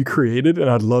creation you created,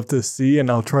 and I'd love to see, and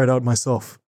I'll try it out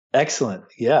myself. Excellent.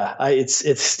 Yeah.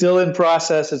 It's still in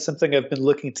process. It's something I've been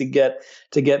looking to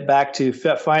get back to,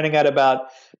 finding out about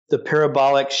the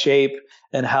parabolic shape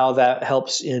and how that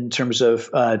helps in terms of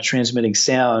transmitting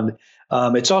sound.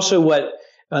 It's also what,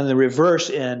 on the reverse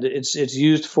end, it's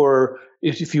used for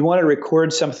if you want to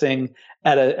record something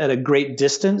at a great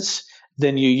distance,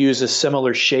 then you use a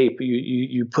similar shape.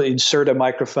 You insert a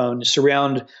microphone,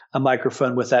 surround a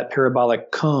microphone with that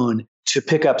parabolic cone, to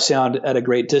pick up sound at a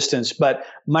great distance. But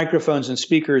microphones and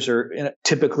speakers are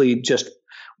typically just,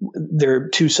 they're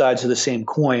two sides of the same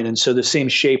coin. And so the same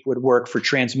shape would work for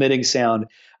transmitting sound,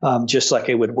 just like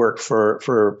it would work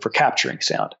for capturing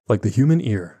sound. Like the human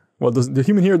ear. Well, the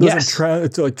human ear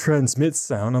doesn't transmit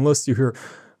sound unless you hear,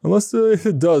 if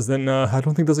it does, then I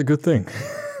don't think that's a good thing.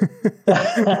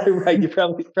 Right. You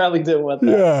probably didn't want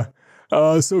that.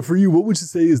 Yeah. So for you, what would you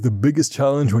say is the biggest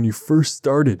challenge when you first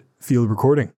started field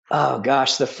recording? Oh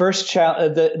gosh,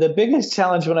 the biggest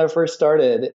challenge when I first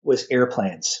started was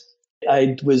airplanes.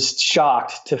 I was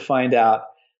shocked to find out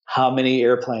how many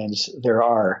airplanes there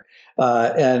are.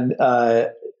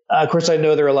 Of course, I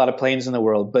know there are a lot of planes in the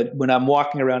world, but when I'm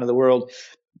walking around in the world,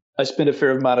 I spend a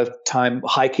fair amount of time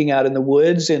hiking out in the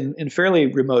woods in fairly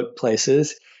remote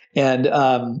places. And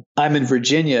I'm in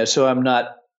Virginia, so I'm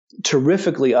not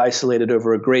terrifically isolated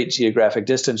over a great geographic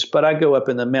distance, but I go up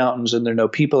in the mountains and there are no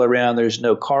people around, there's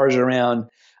no cars around.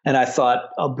 And I thought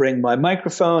I'll bring my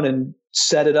microphone and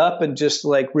set it up and just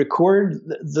like record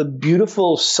the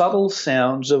beautiful, subtle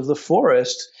sounds of the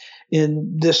forest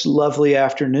in this lovely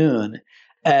afternoon.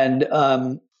 And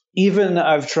even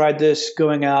I've tried this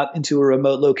going out into a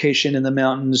remote location in the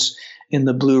mountains in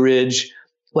the Blue Ridge,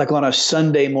 like on a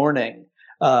Sunday morning.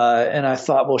 And I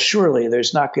thought, well, surely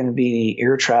there's not going to be any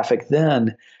air traffic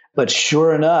then. But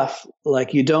sure enough,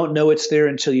 like you don't know it's there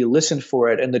until you listen for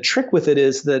it. And the trick with it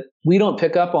is that we don't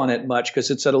pick up on it much because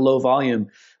it's at a low volume,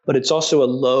 but it's also a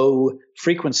low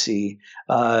frequency.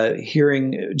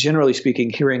 Generally speaking,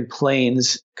 hearing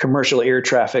planes, commercial air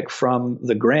traffic from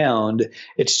the ground,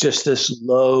 it's just this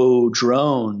low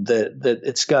drone that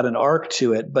it's got an arc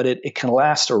to it, but it can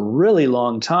last a really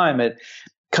long time. It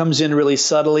comes in really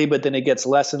subtly, but then it gets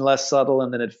less and less subtle,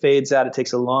 and then it fades out. It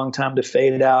takes a long time to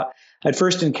fade it out. I'd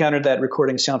first encountered that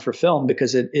recording sound for film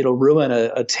because it'll ruin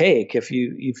a take if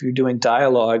you're doing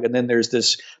dialogue and then there's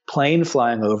this plane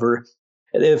flying over.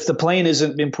 If the plane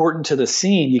isn't important to the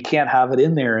scene, you can't have it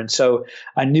in there. And so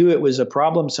I knew it was a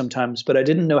problem sometimes, but I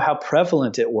didn't know how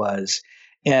prevalent it was.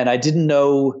 And I didn't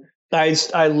know.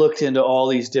 I looked into all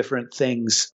these different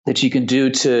things that you can do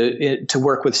to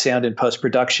work with sound in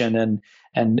post-production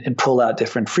and pull out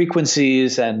different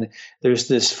frequencies. And there's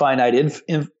this finite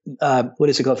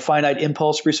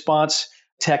impulse response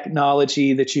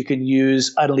technology that you can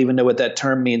use. I don't even know what that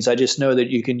term means. I just know that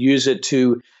you can use it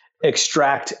to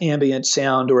extract ambient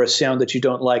sound or a sound that you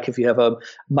don't like if you have a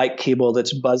mic cable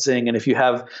that's buzzing. And if you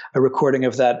have a recording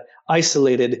of that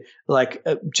isolated, like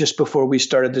just before we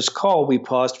started this call, we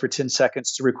paused for 10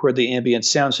 seconds to record the ambient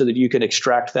sound so that you can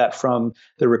extract that from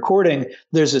the recording.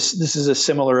 This is a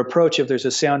similar approach. If there's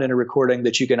a sound in a recording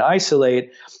that you can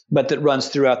isolate, but that runs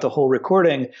throughout the whole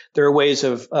recording, there are ways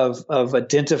of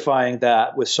identifying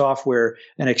that with software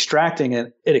and extracting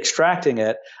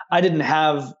it.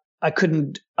 I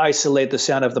couldn't isolate the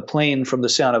sound of the plane from the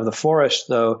sound of the forest,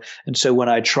 though. And so when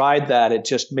I tried that, it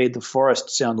just made the forest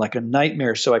sound like a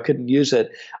nightmare. So I couldn't use it.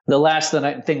 The last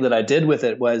thing that I did with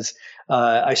it was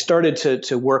I started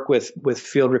to work with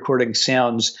field recording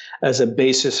sounds as a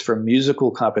basis for musical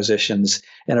compositions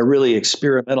in a really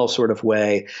experimental sort of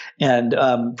way. And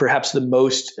perhaps the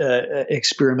most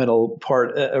experimental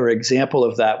part or example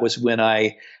of that was when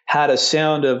I had a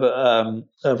sound of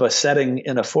a setting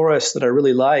in a forest that I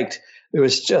really liked. It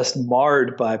was just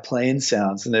marred by plane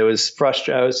sounds, and I was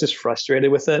just frustrated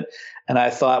with it. And I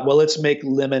thought, well, let's make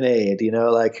lemonade.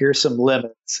 Like here's some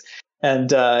lemons,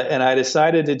 and I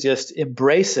decided to just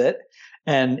embrace it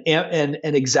and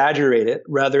exaggerate it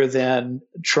rather than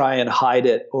try and hide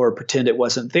it or pretend it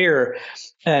wasn't there.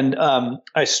 And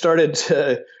I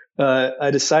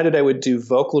decided I would do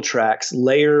vocal tracks,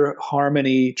 layer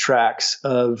harmony tracks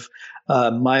of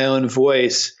my own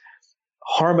voice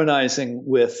harmonizing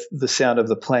with the sound of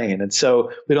the plane. And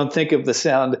so we don't think of the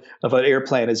sound of an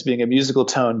airplane as being a musical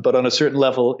tone, but on a certain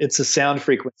level, it's a sound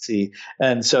frequency.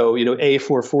 And so,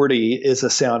 A440 is a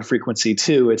sound frequency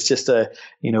too. It's just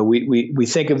we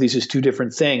think of these as two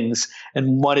different things,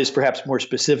 and one is perhaps more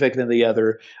specific than the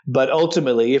other. But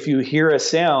ultimately, if you hear a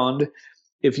sound,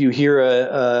 if you hear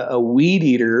a weed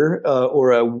eater or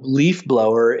a leaf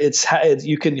blower,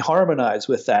 you can harmonize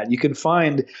with that. You can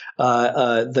find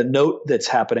the note that's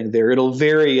happening there. It'll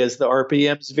vary as the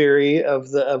RPMs vary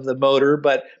of the motor,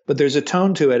 but there's a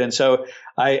tone to it. And so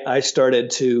I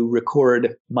started to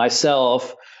record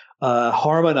myself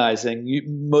harmonizing,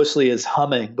 mostly as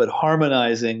humming, but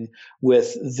harmonizing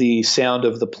with the sound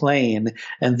of the plane,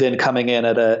 and then coming in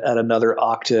at another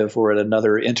octave or at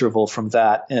another interval from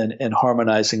that, and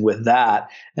harmonizing with that.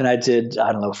 And I did,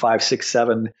 5, 6,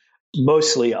 7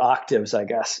 mostly octaves, I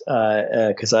guess,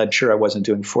 because I'm sure I wasn't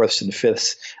doing fourths and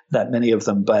fifths, that many of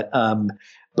them,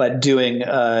 but doing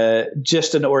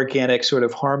just an organic sort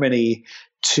of harmony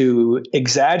to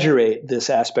exaggerate this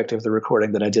aspect of the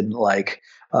recording that I didn't like.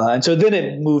 And so then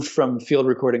it moved from field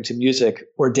recording to music,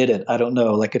 or did it? I don't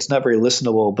know. Like, it's not very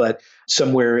listenable, but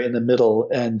somewhere in the middle.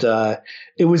 And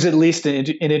it was at least an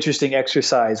interesting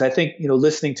exercise. I think,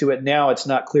 listening to it now, it's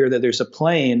not clear that there's a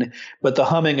plane, but the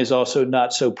humming is also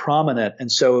not so prominent. And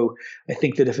so I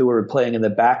think that if it were playing in the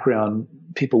background,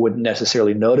 people wouldn't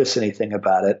necessarily notice anything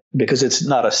about it, because it's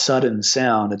not a sudden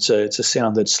sound. It's a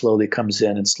sound that slowly comes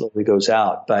in and slowly goes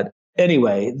out. But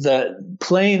anyway, the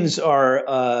planes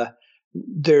are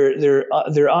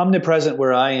they're omnipresent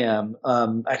where I am.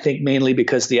 I think mainly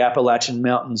because the Appalachian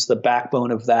Mountains, the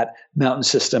backbone of that mountain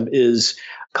system, is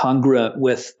congruent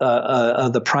with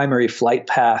the primary flight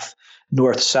path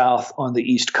north-south on the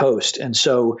East Coast. And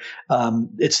so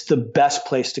it's the best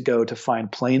place to go to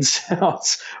find plane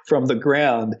sounds from the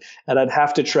ground. And I'd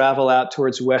have to travel out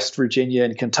towards West Virginia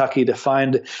and Kentucky to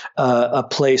find a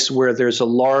place where there's a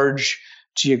large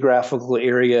geographical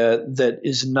area that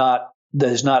is not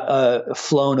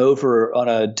flown over on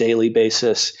a daily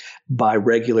basis by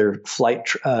regular flight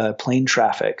plane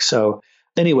traffic. So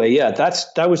anyway, yeah,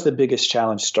 that was the biggest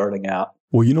challenge starting out.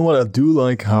 Well, you know what? I do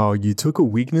like how you took a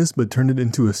weakness but turned it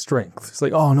into a strength. It's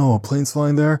like, oh no, a plane's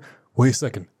flying there. Wait a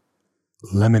second.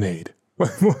 Lemonade.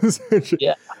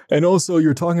 Yeah. And also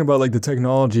you're talking about like the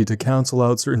technology to cancel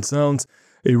out certain sounds.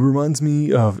 It reminds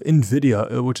me of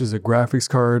NVIDIA, which is a graphics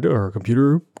card or a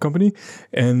computer company,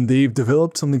 and they've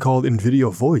developed something called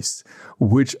NVIDIA Voice,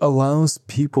 which allows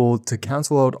people to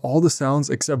cancel out all the sounds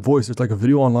except voice. There's like a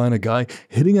video online, a guy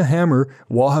hitting a hammer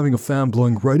while having a fan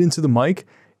blowing right into the mic,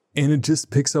 and it just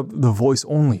picks up the voice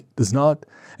only. Does not,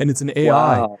 and it's an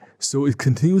AI, Wow. so it's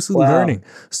continuously learning.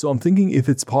 So I'm thinking if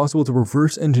it's possible to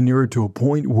reverse engineer it to a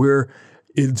point where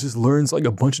it just learns like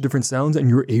a bunch of different sounds and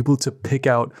you're able to pick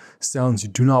out sounds you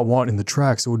do not want in the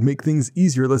track. So it would make things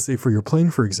easier, let's say for your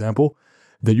plane, for example,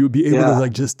 that you would be able to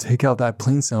like just take out that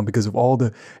plane sound because of all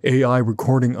the AI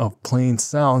recording of plane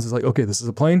sounds. It's like, okay, this is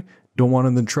a plane, don't want it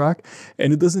in the track.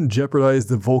 And it doesn't jeopardize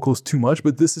the vocals too much,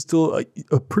 but this is still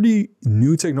a pretty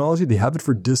new technology. They have it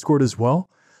for Discord as well.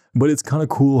 But it's kind of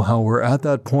cool how we're at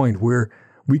that point where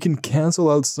we can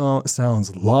cancel out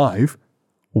sounds live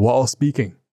while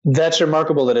speaking. That's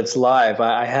remarkable that it's live.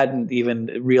 I hadn't even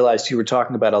realized you were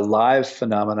talking about a live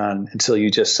phenomenon until you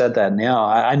just said that now.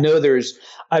 I know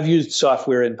I've used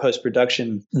software in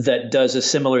post-production that does a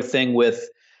similar thing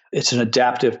it's an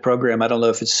adaptive program. I don't know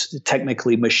if it's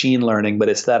technically machine learning, but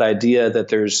it's that idea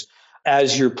that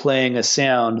as you're playing a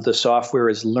sound, the software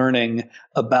is learning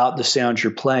about the sound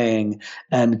you're playing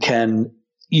and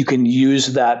you can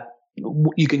use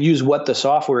what the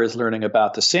software is learning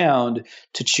about the sound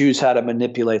to choose how to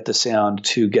manipulate the sound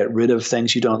to get rid of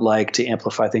things you don't like, to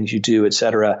amplify things you do,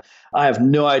 etc. I have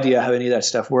no idea how any of that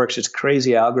stuff works. It's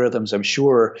crazy algorithms, I'm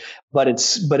sure, but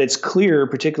it's clear,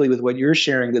 particularly with what you're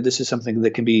sharing, that this is something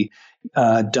that can be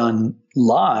done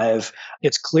live.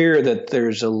 It's clear that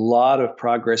there's a lot of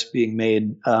progress being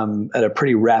made at a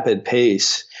pretty rapid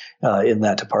pace in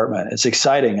that department. It's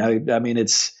exciting. I mean,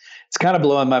 it's kind of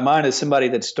blowing my mind as somebody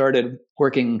that started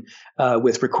working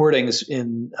with recordings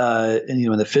in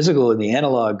the physical and the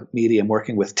analog medium,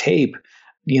 working with tape.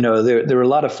 There were a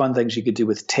lot of fun things you could do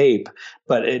with tape,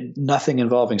 but nothing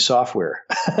involving software.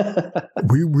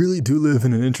 We really do live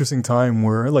in an interesting time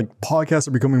where like podcasts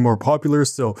are becoming more popular.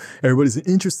 So everybody's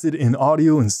interested in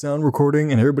audio and sound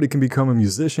recording, and everybody can become a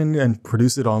musician and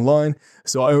produce it online.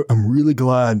 So I'm really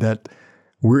glad that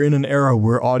we're in an era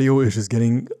where audio is just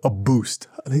getting a boost,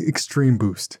 an extreme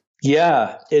boost.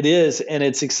 Yeah, it is. And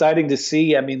it's exciting to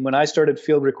see. I mean, when I started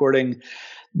field recording,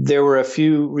 there were a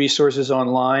few resources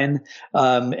online.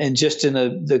 And just in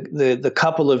the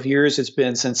couple of years it's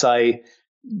been since I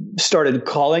started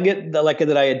calling it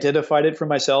that I identified it for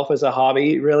myself as a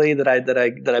hobby, really, that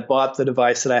I bought the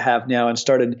device that I have now and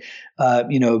started,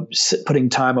 putting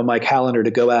time on my calendar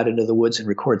to go out into the woods and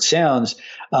record sounds.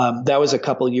 That was a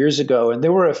couple of years ago. And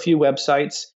there were a few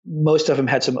websites. Most of them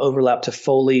had some overlap to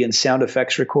Foley and sound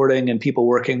effects recording and people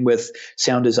working with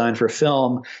sound design for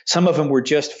film. Some of them were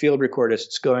just field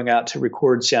recordists going out to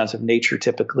record sounds of nature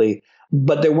typically.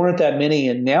 But there weren't that many.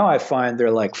 And now I find there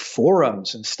are like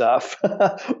forums and stuff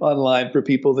online for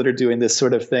people that are doing this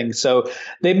sort of thing. So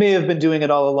they may have been doing it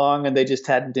all along and they just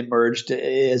hadn't emerged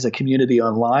as a community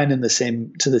online to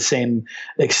the same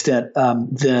extent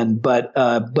then. But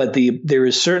there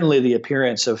is certainly the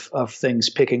appearance of things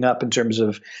picking up in terms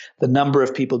of the number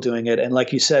of people doing it. And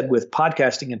like you said, with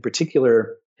podcasting in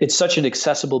particular, it's such an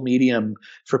accessible medium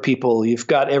for people. You've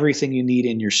got everything you need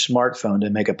in your smartphone to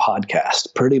make a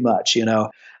podcast, pretty much,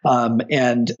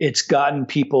 and it's gotten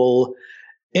people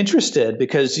interested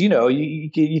because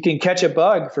you can catch a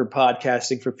bug for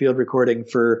podcasting, for field recording,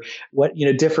 for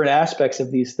different aspects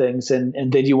of these things, and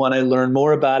then you want to learn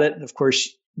more about it. And of course,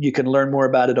 you can learn more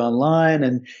about it online,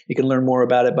 and you can learn more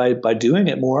about it by doing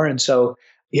it more. And so,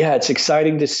 yeah, it's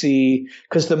exciting to see,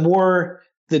 because the more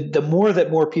that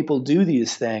more people do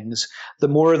these things, the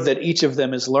more that each of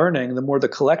them is learning, the more the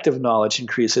collective knowledge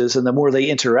increases, and the more they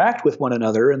interact with one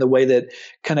another, and the way that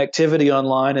connectivity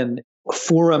online and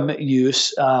forum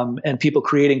use and people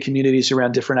creating communities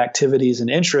around different activities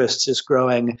and interests is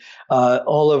growing.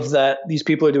 All of that, these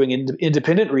people are doing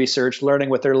independent research, learning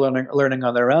what they're learning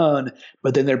on their own,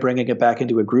 but then they're bringing it back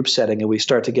into a group setting, and we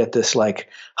start to get this like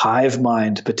hive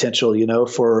mind potential,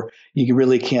 for you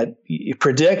really can't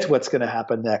predict what's going to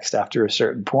happen next after a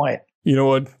certain point. You know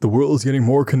what? The world is getting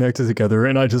more connected together,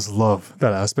 and I just love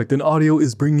that aspect. And audio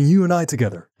is bringing you and I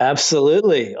together.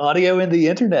 Absolutely. Audio and the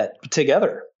internet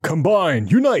together. Combine,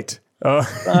 unite.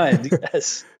 Fine,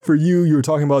 yes. For you were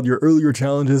talking about your earlier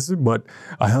challenges, but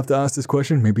I have to ask this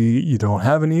question. Maybe you don't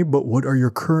have any, but what are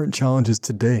your current challenges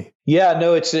today? Yeah,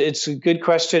 no, it's a good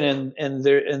question, and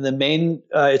the main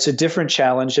it's a different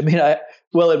challenge. I mean, it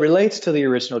relates to the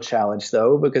original challenge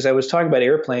though, because I was talking about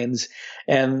airplanes,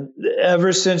 and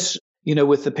ever since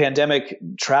with the pandemic,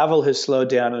 travel has slowed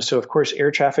down, and so of course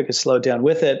air traffic has slowed down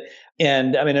with it.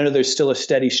 And I mean, I know there's still a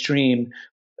steady stream.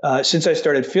 Since I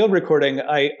started field recording,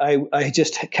 I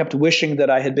just kept wishing that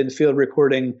I had been field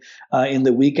recording in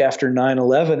the week after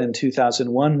 9/11 in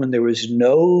 2001, when there was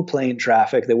no plane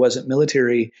traffic, there wasn't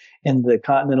military in the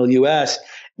continental U.S.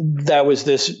 That was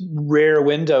this rare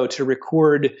window to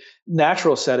record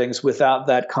natural settings without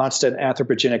that constant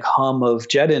anthropogenic hum of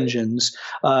jet engines.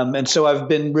 And so I've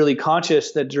been really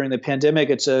conscious that during the pandemic,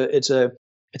 it's a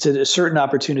certain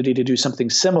opportunity to do something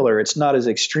similar. It's not as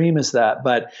extreme as that,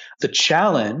 but the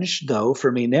challenge, though, for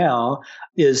me now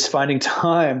is finding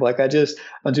time. Like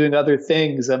I'm doing other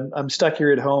things. I'm stuck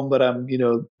here at home, but I'm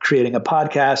creating a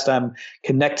podcast. I'm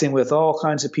connecting with all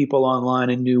kinds of people online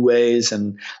in new ways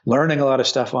and learning a lot of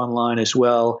stuff online as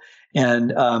well.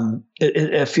 And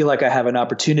I feel like I have an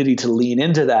opportunity to lean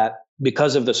into that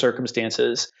because of the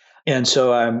circumstances. And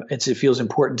so it feels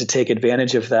important to take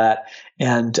advantage of that.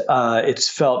 And it's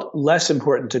felt less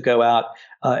important to go out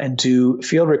and do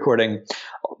field recording.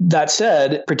 That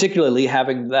said, particularly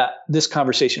having this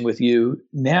conversation with you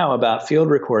now about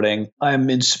field recording, I'm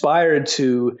inspired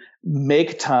to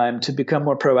make time, to become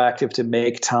more proactive, to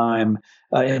make time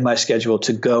in my schedule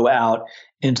to go out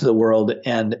into the world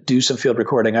and do some field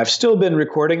recording. I've still been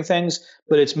recording things,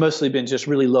 but it's mostly been just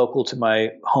really local to my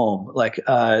home. Like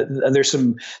there's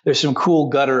some cool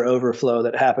gutter overflow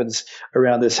that happens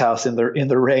around this house in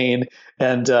the rain,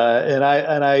 and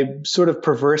I sort of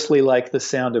perversely like the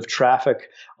sound of traffic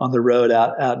on the road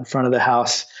out in front of the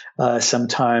house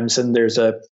sometimes. And there's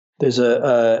a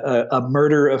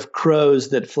murder of crows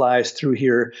that flies through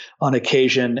here on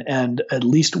occasion, and at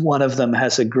least one of them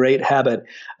has a great habit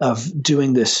of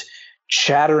doing this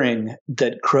chattering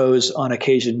that crows on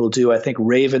occasion will do. I think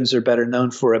ravens are better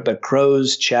known for it, but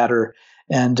crows chatter,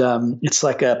 and it's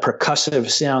like a percussive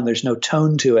sound. There's no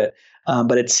tone to it,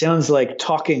 but it sounds like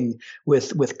talking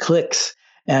with clicks.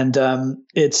 And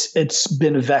it's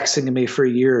been vexing me for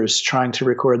years trying to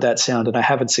record that sound, and I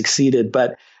haven't succeeded.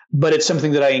 But it's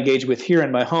something that I engage with here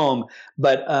in my home,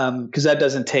 but because that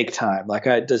doesn't take time. Like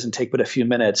it doesn't take but a few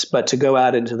minutes. But to go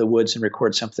out into the woods and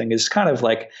record something is kind of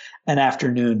like an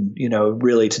afternoon,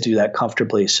 really to do that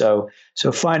comfortably. So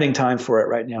finding time for it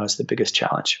right now is the biggest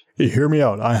challenge. Hey, hear me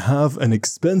out. I have an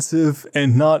expensive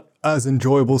and not as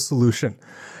enjoyable solution.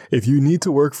 If you need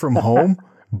to work from home,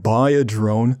 buy a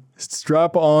drone.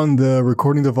 Strap on the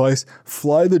recording device,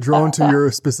 fly the drone to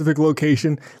your specific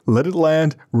location, let it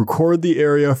land, record the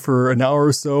area for an hour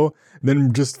or so,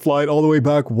 then just fly it all the way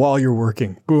back while you're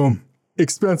working. Boom.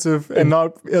 Expensive and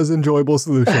not as enjoyable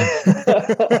solution.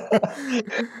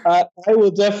 I will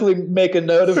definitely make a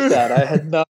note of that. I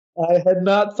had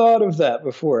not thought of that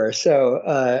before.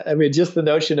 So, just the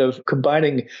notion of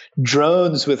combining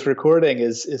drones with recording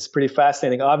is pretty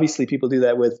fascinating. Obviously, people do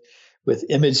that with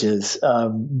images.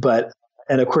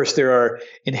 And of course, there are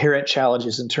inherent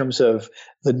challenges in terms of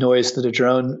the noise that a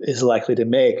drone is likely to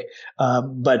make.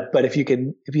 But if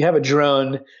you have a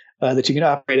drone that you can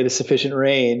operate at a sufficient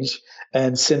range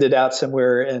and send it out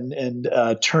somewhere and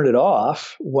turn it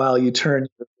off while you turn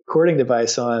your recording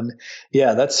device on,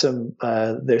 yeah, that's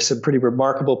there's some pretty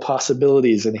remarkable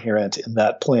possibilities inherent in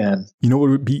that plan. You know what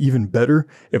would be even better?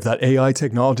 If that AI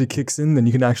technology kicks in, then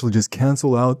you can actually just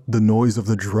cancel out the noise of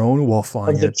the drone while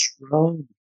flying Of the drone.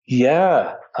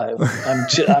 Yeah. I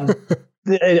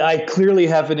clearly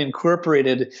haven't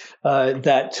incorporated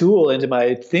that tool into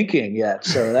my thinking yet.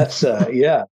 So that's,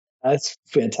 yeah, that's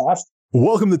fantastic.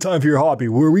 Welcome to Time for Your Hobby,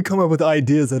 where we come up with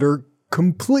ideas that are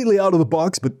completely out of the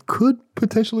box, but could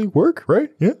potentially work, right?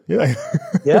 Yeah.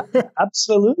 Yeah,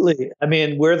 absolutely. I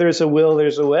mean, where there's a will,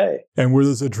 there's a way. And where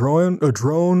there's a drone,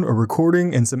 a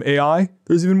recording, and some AI,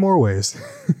 there's even more ways.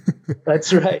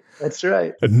 That's right. That's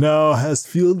right. And now, has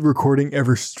field recording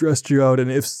ever stressed you out?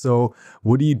 And if so,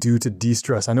 what do you do to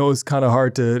de-stress? I know it's kind of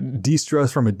hard to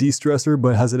de-stress from a de-stressor,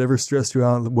 but has it ever stressed you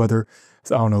out? Whether,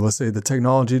 I don't know, let's say the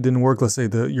technology didn't work, let's say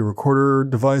your recorder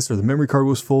device or the memory card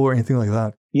was full or anything like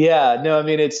that. Yeah, no, I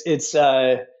mean, it's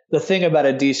the thing about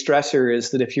a de-stressor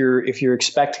is that if you're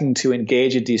expecting to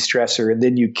engage a de-stressor and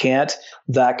then you can't,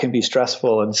 that can be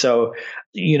stressful. And so,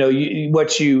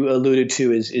 what you alluded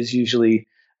to is usually,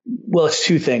 well, it's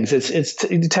two things. It's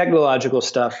technological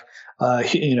stuff.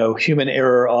 Human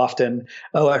error often.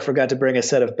 Oh, I forgot to bring a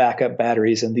set of backup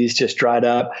batteries and these just dried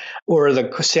up. Or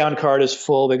the sound card is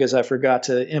full because I forgot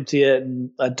to empty it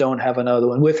and I don't have another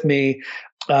one with me.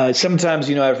 Sometimes,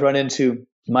 I've run into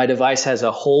my device has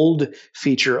a hold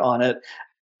feature on it.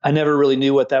 I never really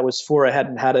knew what that was for. I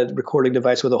hadn't had a recording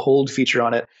device with a hold feature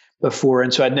on it before.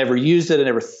 And so I'd never used it. I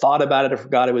never thought about it. I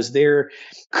forgot it was there.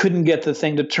 Couldn't get the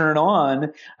thing to turn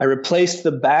on. I replaced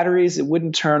the batteries. It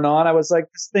wouldn't turn on. I was like,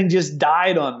 this thing just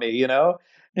died on me,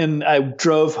 And I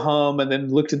drove home and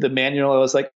then looked at the manual. I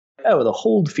was like, oh, the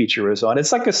hold feature was on.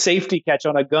 It's like a safety catch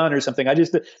on a gun or something. I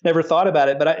just never thought about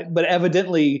it. But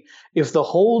evidently, if the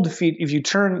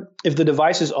if the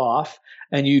device is off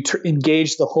and you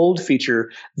engage the hold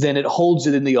feature, then it holds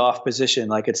it in the off position.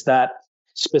 Like it's that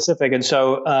specific. And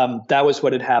so that was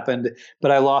what had happened.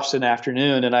 But I lost an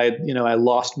afternoon, and I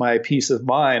lost my peace of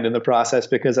mind in the process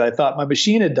because I thought my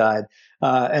machine had died.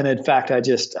 And in fact, I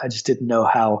just didn't know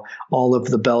how all of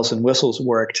the bells and whistles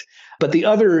worked. But the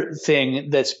other thing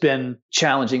that's been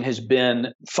challenging has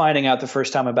been finding out the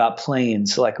first time about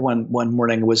planes. Like one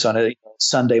morning was on a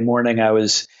Sunday morning. I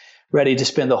was ready to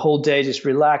spend the whole day just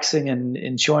relaxing and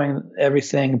enjoying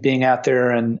everything, being out there.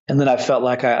 And then I felt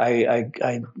like I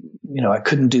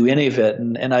couldn't do any of it.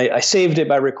 And I saved it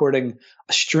by recording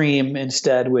a stream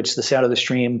instead, which the sound of the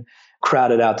stream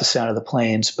crowded out the sound of the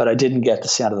planes, but I didn't get the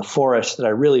sound of the forest that I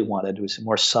really wanted. It was a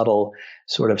more subtle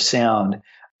sort of sound.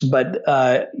 But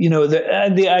I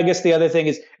guess the other thing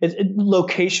is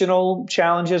locational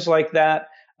challenges like that,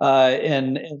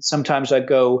 and sometimes I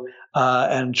go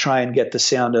and try and get the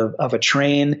sound of a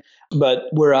train. But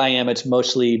where I am, it's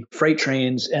mostly freight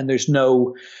trains, and there's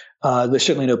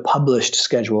certainly no published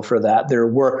schedule for that. There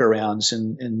are workarounds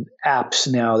and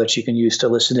apps now that you can use to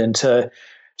listen into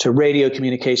radio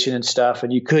communication and stuff.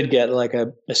 And you could get like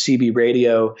a CB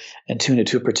radio and tune it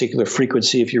to a particular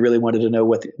frequency if you really wanted to know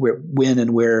when and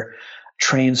where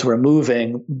trains were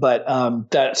moving. But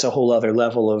that's a whole other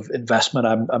level of investment.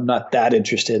 I'm not that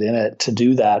interested in it to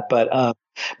do that. But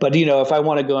if I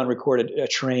want to go and record a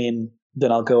train,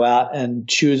 then I'll go out and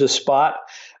choose a spot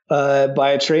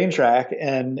by a train track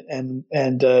and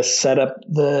set up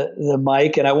the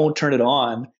mic, and I won't turn it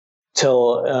on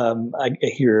until I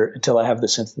have the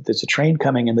sense that there's a train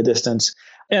coming in the distance.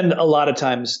 And a lot of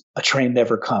times a train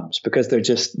never comes because there's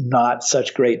just not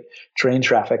such great train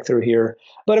traffic through here.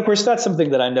 But of course, that's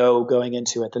something that I know going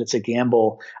into it, that it's a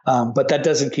gamble. But that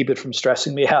doesn't keep it from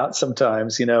stressing me out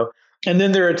sometimes, And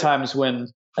then there are times when,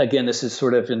 again, this is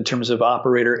sort of in terms of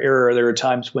operator error, there are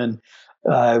times when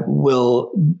I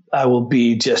will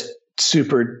be just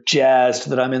super jazzed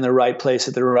that I'm in the right place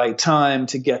at the right time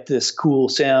to get this cool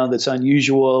sound that's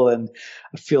unusual, and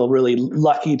I feel really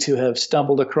lucky to have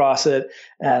stumbled across it.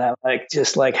 And I'm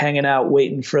just hanging out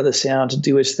waiting for the sound to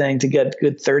do its thing, to get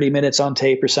good 30 minutes on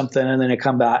tape or something, and then I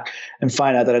come back and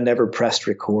find out that I never pressed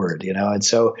record, And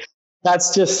so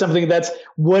that's just something that's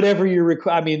whatever you're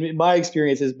I mean, my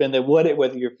experience has been that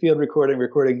whether you're field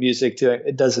recording music to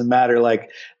it doesn't matter. Like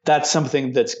that's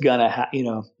something that's gonna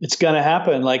it's gonna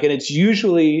happen. And it's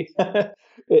usually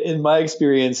in my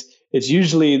experience, it's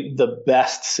usually the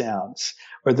best sounds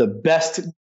or the best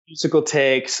musical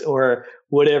takes or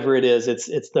whatever it is. It's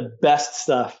the best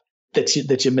stuff that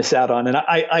you miss out on. And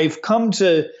I've come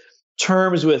to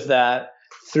terms with that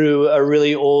through a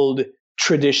really old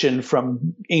tradition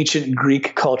from ancient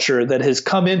Greek culture that has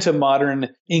come into modern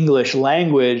English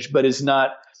language, but is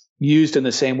not used in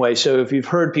the same way. So if you've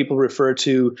heard people refer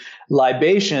to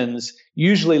libations,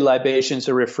 usually libations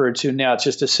are referred to now. It's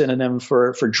just a synonym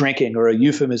for drinking, or a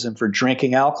euphemism for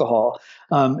drinking alcohol.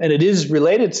 And it is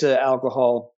related to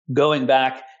alcohol going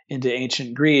back into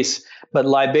ancient Greece, but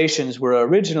libations were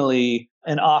originally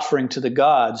an offering to the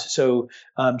gods. So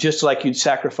just like you'd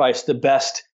sacrifice the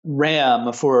best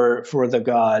ram for the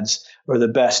gods, or the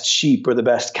best sheep or the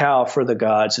best cow for the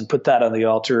gods, and put that on the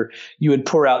altar, you would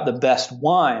pour out the best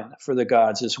wine for the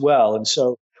gods as well. And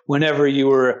so whenever you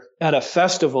were at a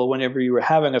festival, whenever you were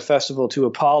having a festival to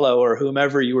Apollo or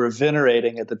whomever you were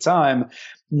venerating at the time,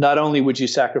 not only would you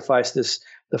sacrifice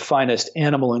the finest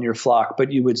animal in your flock,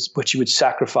 but you would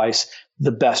sacrifice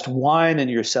the best wine in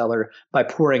your cellar by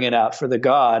pouring it out for the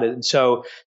god. And so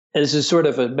this is sort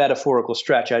of a metaphorical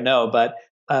stretch, I know, but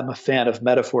I'm a fan of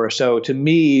metaphor. So to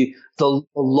me, the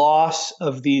loss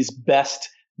of these best,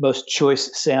 most choice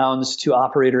sounds to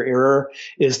operator error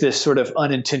is this sort of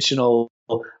unintentional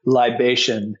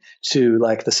libation to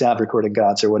like the sound recording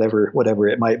gods, or whatever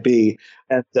it might be.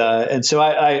 And so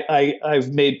I've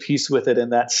made peace with it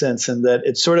in that sense, and that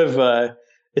it's sort of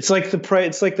it's like the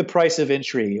price of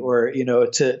entry, or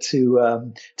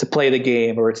to play the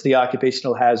game, or it's the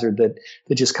occupational hazard that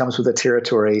just comes with the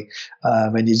territory.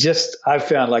 And I've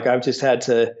found like I've just had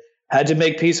to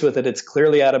make peace with it. It's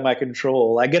clearly out of my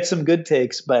control. I get some good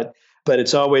takes, but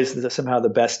it's always somehow the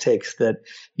best takes that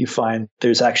you find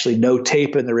there's actually no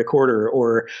tape in the recorder,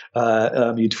 or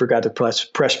you forgot to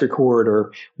press record,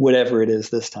 or whatever it is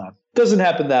this time. Doesn't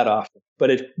happen that often, but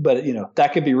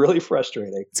that could be really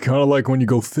frustrating. It's kind of like when you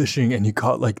go fishing and you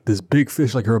caught like this big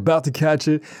fish, like you're about to catch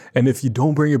it, and if you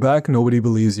don't bring it back, nobody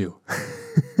believes you.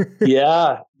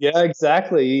 Yeah,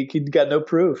 exactly. You got no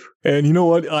proof. And you know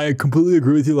what? I completely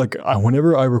agree with you. Like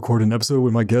whenever I record an episode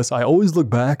with my guests, I always look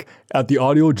back at the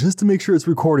audio just to make sure it's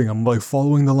recording. I'm like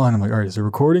following the line. I'm like, all right, is it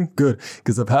recording? Good.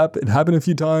 Because it happened a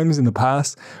few times in the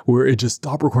past where it just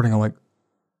stopped recording. I'm like,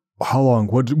 how long?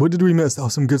 What did we miss? Oh,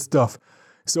 some good stuff.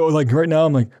 So like right now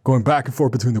I'm like going back and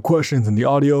forth between the questions and the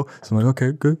audio. So I'm like,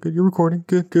 okay, good, you're recording.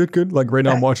 Good. Like right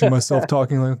now I'm watching myself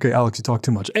talking, like, okay, Alex, you talk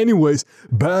too much. Anyways,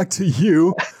 back to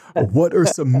you. What are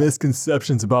some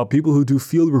misconceptions about people who do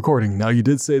field recording? Now, you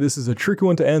did say this is a tricky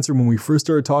one to answer when we first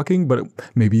started talking, but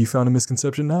maybe you found a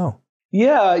misconception now.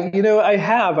 Yeah, I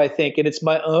have, I think, and it's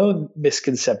my own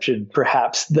misconception,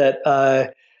 perhaps,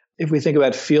 that if we think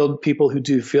about people who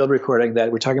do field recording,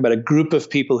 that we're talking about a group of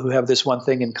people who have this one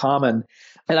thing in common.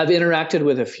 And I've interacted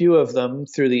with a few of them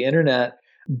through the internet,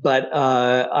 but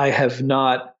I have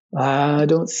not. I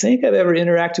don't think I've ever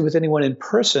interacted with anyone in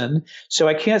person, so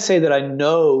I can't say that I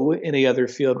know any other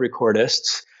field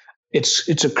recordists.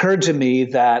 It's occurred to me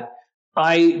that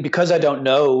because I don't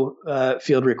know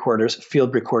field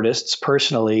recordists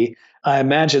personally, I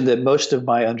imagine that most of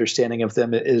my understanding of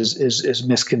them is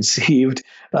misconceived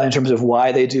in terms of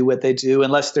why they do what they do,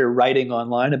 unless they're writing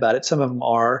online about it. Some of them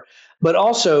are. But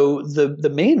also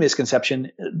the main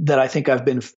misconception that I think I've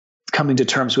been coming to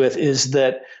terms with is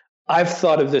that I've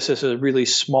thought of this as a really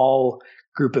small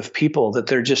group of people, that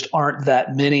there just aren't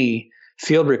that many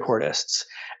field recordists.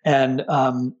 And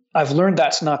I've learned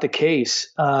that's not the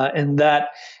case, and that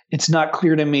it's not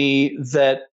clear to me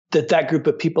that group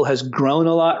of people has grown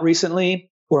a lot recently,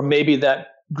 or maybe that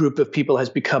group of people has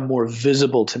become more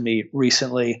visible to me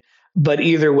recently. But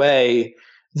either way,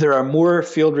 there are more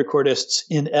field recordists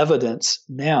in evidence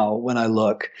now when I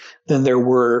look than there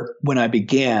were when I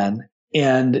began.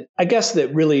 And I guess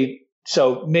that really,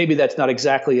 so maybe that's not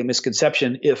exactly a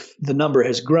misconception if the number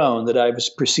has grown, that I was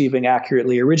perceiving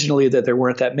accurately originally that there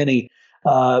weren't that many.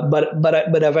 But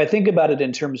if I think about it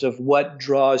in terms of what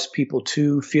draws people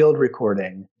to field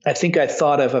recording, I think I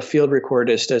thought of a field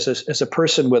recordist as a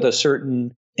person with a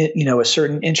certain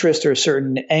interest or a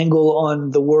certain angle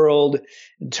on the world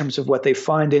in terms of what they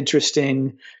find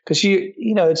interesting. Because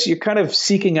you're kind of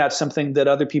seeking out something that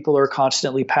other people are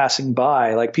constantly passing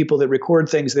by. Like people that record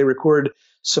things, they record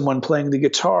someone playing the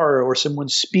guitar or someone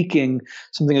speaking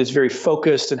something that's very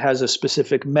focused and has a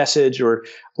specific message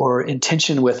or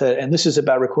intention with it. And this is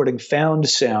about recording found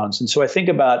sounds. And so I think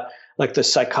about like the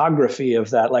psychography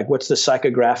of that, like what's the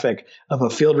psychographic of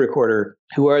a field recorder?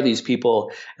 Who are these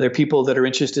people? They're people that are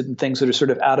interested in things that are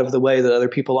sort of out of the way that other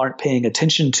people aren't paying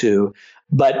attention to.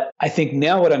 But I think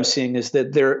now what I'm seeing is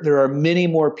that there are many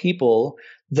more people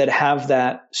that have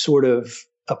that sort of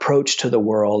approach to the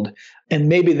world. And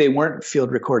maybe they weren't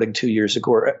field recording 2 years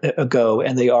ago,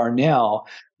 and they are now.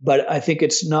 But I think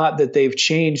it's not that they've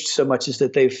changed so much as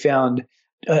that they've found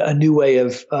a new way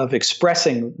of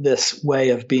expressing this way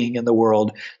of being in the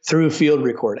world through field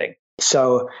recording.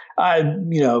 So I,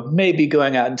 may be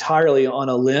going out entirely on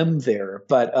a limb there,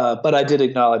 but I did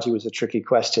acknowledge it was a tricky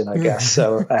question, I guess.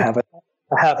 So I have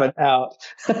an out.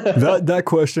 That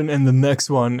question and the next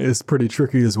one is pretty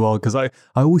tricky as well, because I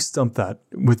always stump that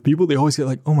with people. They always get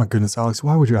like, oh my goodness, Alex,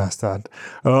 why would you ask that?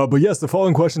 But yes, the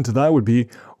following question to that would be,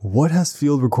 what has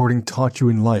field recording taught you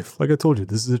in life? Like I told you,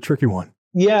 this is a tricky one.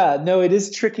 Yeah, no, it is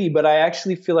tricky, but I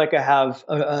actually feel like I have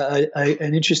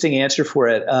an interesting answer for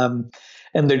it.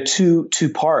 And there are two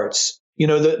parts.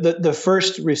 The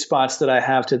first response that I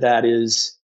have to that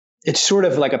is it's sort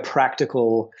of like a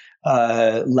practical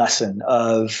lesson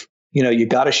of, you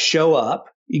got to show up.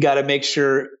 You got to make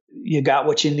sure you got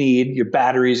what you need. Your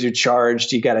batteries are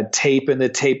charged. You got a tape in the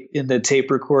tape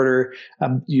recorder.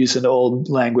 I'm using old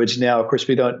language now. Of course,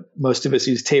 most of us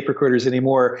use tape recorders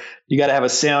anymore. You got to have a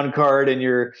sound card in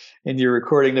your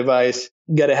recording device.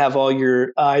 You got to have all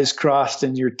your I's crossed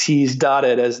and your T's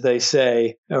dotted, as they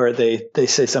say, or they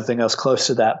say something else close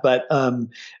to that. But and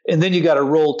then you got to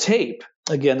roll tape.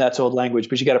 Again, that's old language,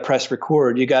 but you got to press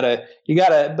record. You got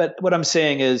to, but what I'm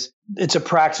saying is it's a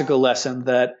practical lesson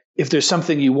that if there's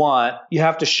something you want, you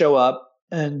have to show up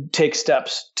and take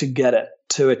steps to get it,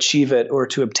 to achieve it, or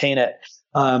to obtain it.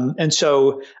 And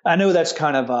so I know that's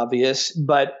kind of obvious,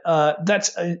 but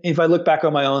that's, if I look back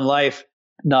on my own life,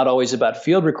 not always about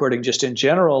field recording, just in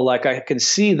general, like I can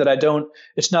see that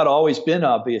it's not always been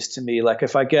obvious to me. Like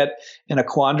if I get in a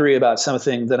quandary about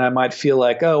something, then I might feel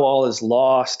like, oh, all is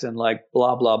lost and like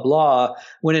blah, blah, blah.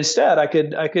 When instead I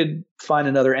could find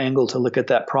another angle to look at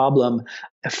that problem,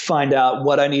 find out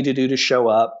what I need to do to show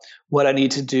up, what I need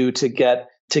to do to get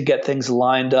things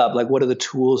lined up. Like what are the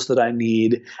tools that I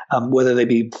need, whether they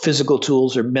be physical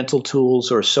tools or mental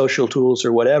tools or social tools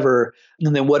or whatever.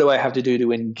 And then what do I have to do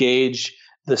to engage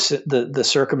the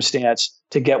circumstance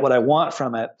to get what I want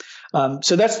from it.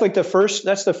 So that's like the first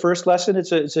lesson.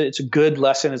 It's a good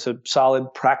lesson. It's a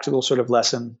solid, practical sort of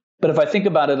lesson. But if I think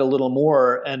about it a little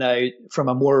more and from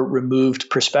a more removed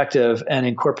perspective and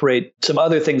incorporate some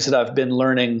other things that I've been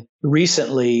learning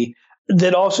recently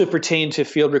that also pertain to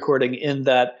field recording, in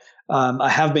that I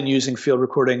have been using field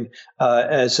recording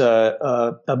as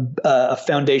a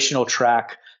foundational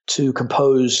track to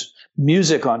compose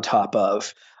music on top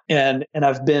of. And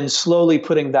I've been slowly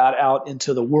putting that out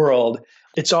into the world.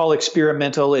 It's all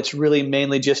experimental. It's really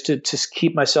mainly just to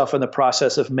keep myself in the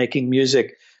process of making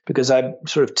music, because I'm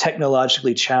sort of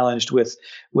technologically challenged with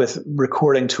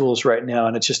recording tools right now.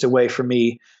 And it's just a way for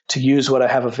me to use what I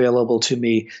have available to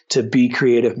me to be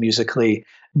creative musically.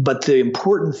 But the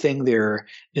important thing there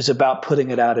is about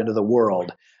putting it out into the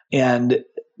world. And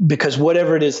because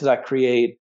whatever it is that I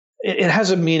create, it has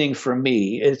a meaning for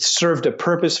me. It's served a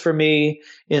purpose for me,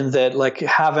 in that like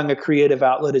having a creative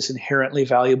outlet is inherently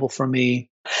valuable for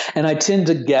me. And I tend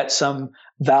to get some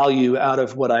value out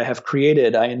of what I have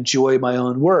created. I enjoy my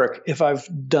own work if I've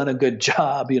done a good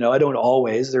job. I don't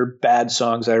always. There are bad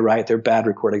songs I write. There are bad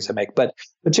recordings I make. But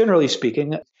generally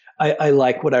speaking, I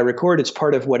like what I record. It's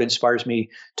part of what inspires me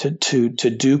to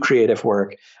do creative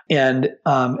work. And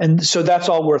so that's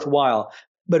all worthwhile.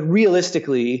 But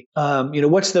realistically,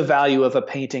 what's the value of a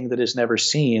painting that is never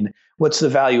seen? What's the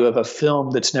value of a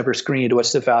film that's never screened?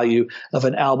 What's the value of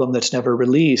an album that's never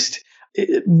released?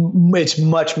 It's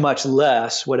much, much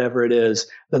less, whatever it is,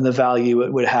 than the value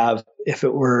it would have if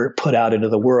it were put out into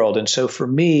the world. And so for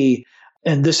me,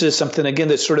 and this is something, again,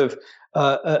 that's sort of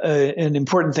an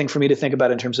important thing for me to think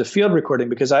about in terms of field recording,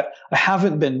 because I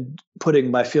haven't been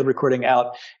putting my field recording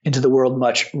out into the world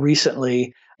much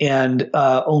recently, and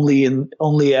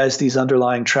only as these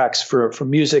underlying tracks for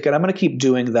music. And I'm going to keep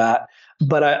doing that.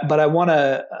 But I want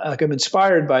to, I'm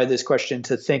inspired by this question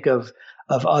to think of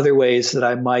other ways that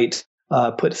I might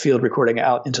put field recording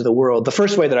out into the world. The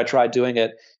first way that I tried doing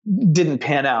it didn't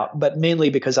pan out, but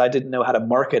mainly because I didn't know how to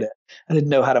market it. I didn't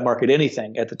know how to market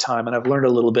anything at the time. And I've learned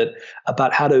a little bit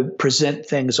about how to present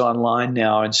things online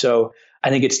now. And so I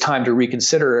think it's time to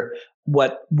reconsider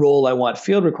what role I want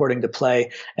field recording to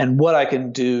play and what I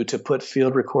can do to put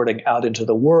field recording out into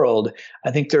the world.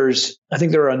 I think there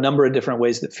are a number of different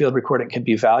ways that field recording can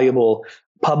be valuable,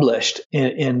 published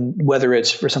in whether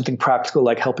it's for something practical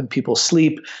like helping people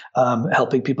sleep,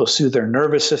 helping people soothe their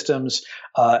nervous systems,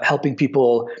 helping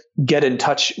people get in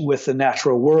touch with the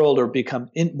natural world or become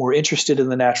more interested in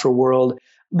the natural world.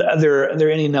 There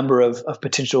are any number of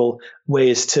potential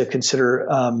ways to consider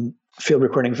field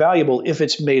recording valuable if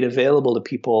it's made available to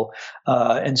people.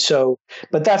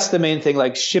 But that's the main thing,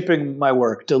 like shipping my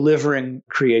work, delivering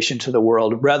creation to the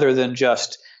world, rather than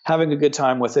just having a good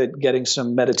time with it, getting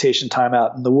some meditation time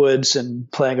out in the woods and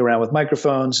playing around with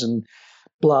microphones and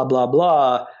blah, blah,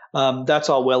 blah. that's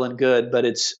all well and good, but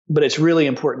it's really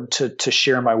important to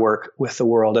share my work with the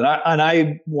world. And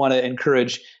I want to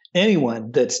encourage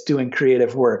anyone that's doing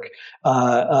creative work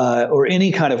or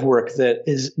any kind of work that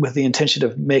is with the intention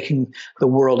of making the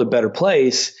world a better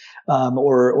place,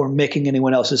 or making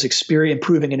anyone else's experience,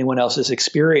 improving anyone else's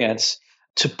experience,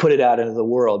 to put it out into the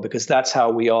world, because that's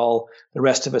how the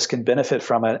rest of us can benefit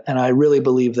from it. And I really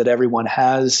believe that everyone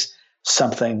has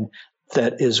something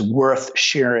that is worth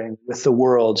sharing with the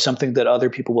world, something that other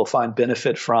people will find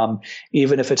benefit from,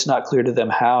 even if it's not clear to them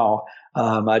how.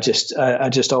 I just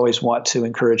always want to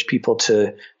encourage people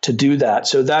to do that.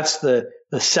 So that's the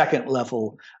second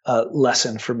level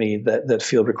lesson for me that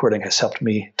field recording has helped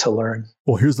me to learn.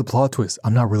 Well, here's the plot twist.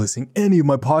 I'm not releasing any of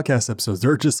my podcast episodes.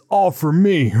 They're just all for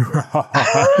me.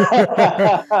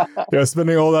 Yeah,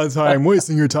 spending all that time,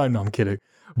 wasting your time. No, I'm kidding.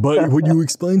 But what you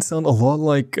explained sound a lot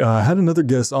like, I had another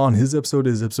guest on. His episode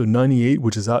is episode 98,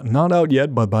 which is not out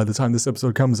yet, but by the time this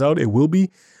episode comes out, it will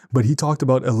be. But he talked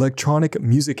about electronic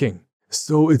musicking.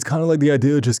 So it's kind of like the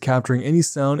idea of just capturing any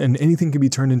sound, and anything can be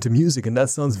turned into music. And that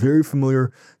sounds very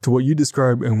familiar to what you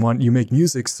describe and when you make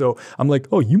music. So I'm like,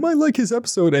 oh, you might like his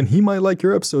episode and he might like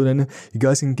your episode, and you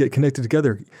guys can get connected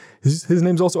together. His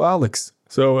name's also Alex.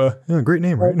 So, great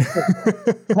name, right?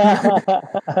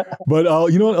 But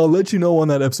you know what? I'll let you know when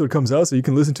that episode comes out so you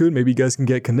can listen to it. Maybe you guys can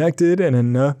get connected, and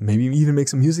then maybe even make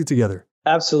some music together.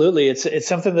 Absolutely. It's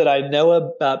something that I know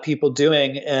about people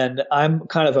doing, and I'm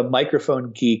kind of a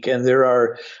microphone geek, and there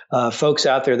are folks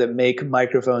out there that make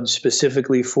microphones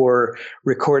specifically for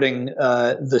recording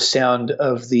the sound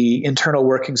of the internal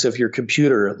workings of your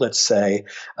computer, let's say,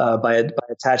 by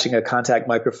attaching a contact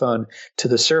microphone to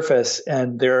the surface.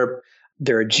 And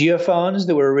there are geophones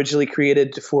that were originally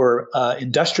created for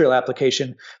industrial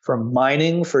application, for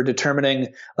mining, for determining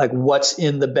like what's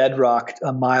in the bedrock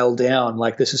a mile down.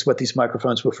 Like, this is what these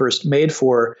microphones were first made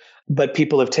for. But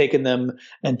people have taken them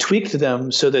and tweaked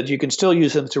them so that you can still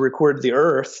use them to record the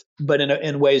earth, but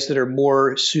in ways that are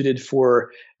more suited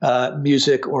for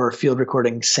music or field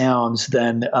recording sounds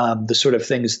than the sort of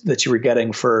things that you were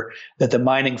getting that the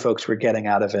mining folks were getting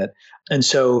out of it. And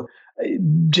so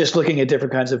just looking at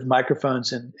different kinds of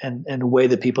microphones and the way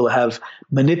that people have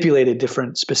manipulated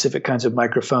different specific kinds of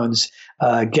microphones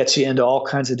gets you into all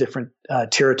kinds of different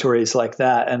territories like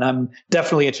that. And I'm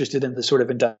definitely interested in the sort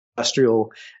of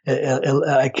industrial,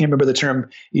 I can't remember the term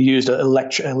you used,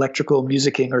 electrical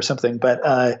musicking or something,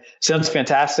 but sounds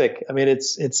fantastic. I mean,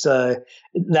 it's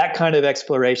that kind of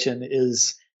exploration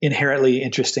is inherently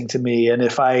interesting to me. And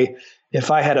if I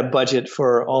had a budget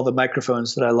for all the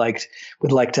microphones that I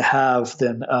would like to have,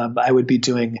 then I would be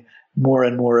doing more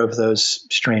and more of those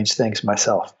strange things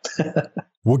myself.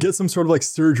 We'll get some sort of like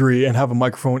surgery and have a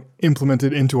microphone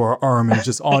implemented into our arm, and it's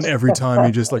just on every time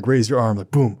you just like raise your arm,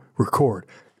 like boom, record,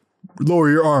 lower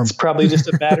your arm. It's probably just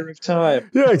a matter of time.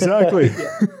 Yeah, exactly.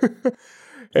 Yeah.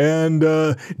 And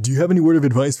do you have any word of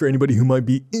advice for anybody who might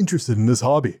be interested in this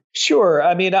hobby? Sure.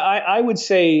 I mean, I would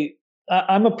say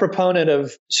I'm a proponent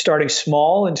of starting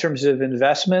small in terms of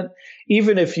investment.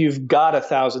 Even if you've got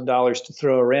 $1,000 to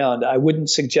throw around, I wouldn't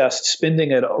suggest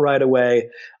spending it right away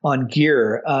on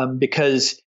gear,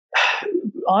 because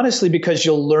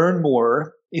you'll learn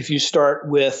more if you start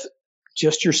with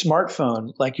just your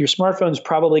smartphone. Like, your smartphone's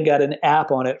probably got an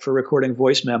app on it for recording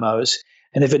voice memos.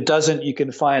 And if it doesn't, you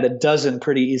can find a dozen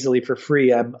pretty easily for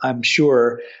free, I'm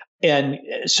sure. And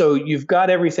so you've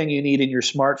got everything you need in your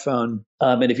smartphone.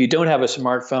 And if you don't have a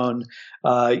smartphone,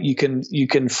 you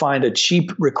can find a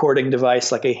cheap recording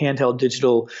device, like a handheld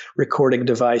digital recording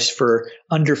device, for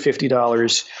under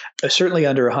 $50, certainly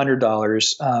under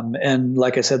 $100. And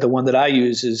like I said, the one that I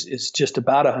use is just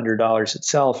about $100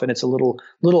 itself, and it's a little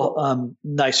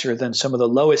nicer than some of the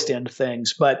lowest end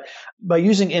things. But by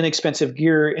using inexpensive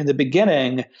gear in the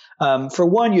beginning, for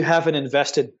one, you haven't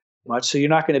invested much, so you're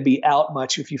not going to be out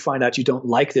much if you find out you don't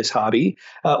like this hobby,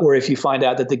 or if you find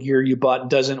out that the gear you bought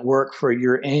doesn't work for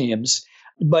your aims.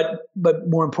 But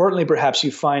more importantly, perhaps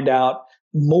you find out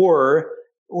more,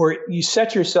 or you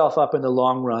set yourself up in the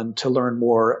long run to learn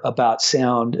more about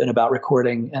sound and about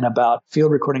recording and about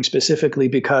field recording specifically,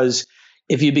 because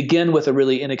if you begin with a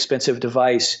really inexpensive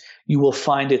device, you will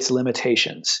find its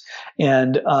limitations.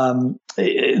 And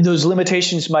those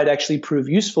limitations might actually prove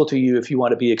useful to you if you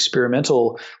want to be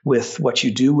experimental with what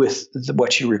you do with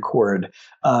what you record.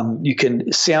 You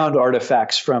can sound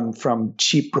artifacts from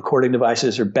cheap recording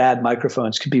devices or bad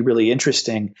microphones could be really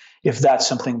interesting if that's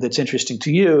something that's interesting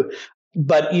to you.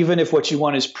 But even if what you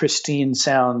want is pristine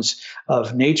sounds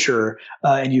of nature,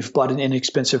 and you've bought an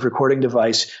inexpensive recording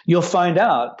device, you'll find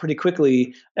out pretty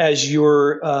quickly as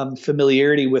your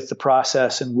familiarity with the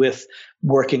process and with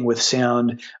working with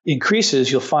sound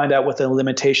increases, you'll find out what the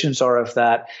limitations are of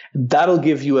that. And that'll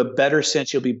give you a better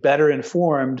sense. You'll be better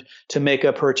informed to make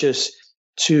a purchase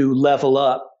to level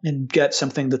up and get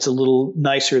something that's a little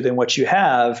nicer than what you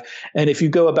have. And if you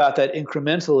go about that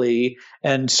incrementally,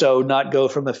 and so not go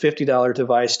from a $50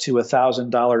 device to a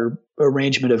 $1,000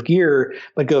 arrangement of gear,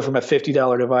 but go from a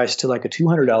 $50 device to like a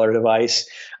 $200 device,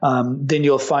 then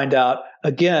you'll find out,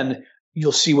 again,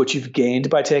 you'll see what you've gained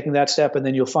by taking that step. And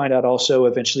then you'll find out also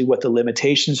eventually what the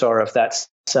limitations are of that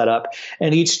setup.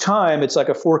 And each time it's like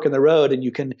a fork in the road, and you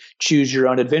can choose your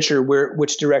own adventure,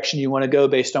 which direction you want to go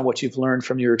based on what you've learned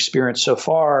from your experience so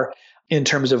far in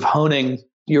terms of honing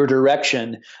your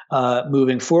direction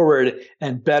moving forward,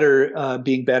 and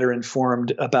being better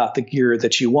informed about the gear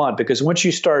that you want. Because once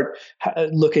you start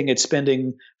looking at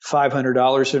spending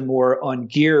 $500 or more on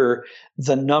gear,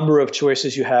 the number of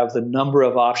choices you have, the number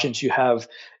of options you have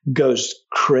goes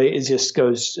crazy.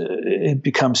 It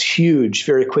becomes huge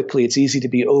very quickly. It's easy to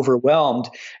be overwhelmed.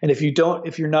 And if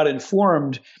you're not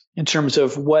informed in terms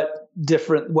of what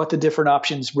the different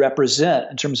options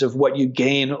represent, in terms of what you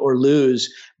gain or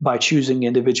lose by choosing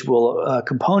individual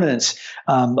components,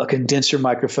 a condenser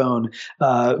microphone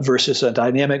versus a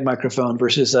dynamic microphone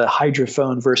versus a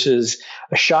hydrophone versus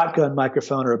a shotgun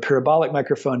microphone or a parabolic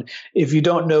microphone. If you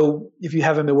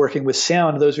haven't been working with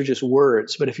sound, those are just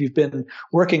words. But if you've been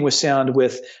working with sound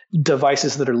with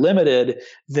devices that are limited,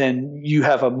 then you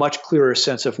have a much clearer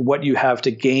sense of what you have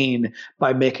to gain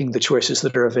by making the choices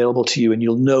that are available to you, and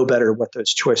you'll know better what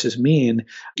those choices mean.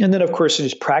 And then, of course,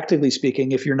 just practically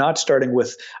speaking, if you're not starting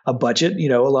with a budget,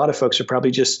 a lot of folks are probably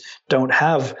just don't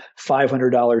have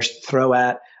 $500 to throw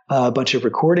at a bunch of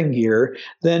recording gear,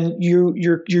 then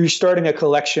you're starting a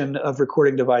collection of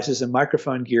recording devices and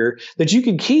microphone gear that you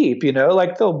can keep,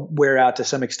 like they'll wear out to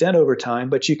some extent over time,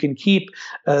 but you can keep,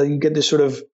 you get this sort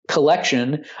of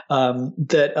collection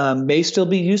that may still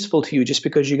be useful to you. Just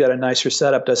because you got a nicer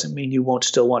setup doesn't mean you won't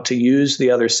still want to use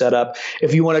the other setup.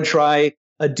 If you want to try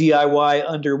a DIY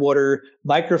underwater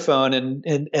microphone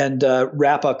and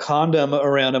wrap a condom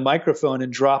around a microphone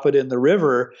and drop it in the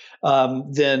river,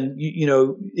 then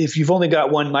if you've only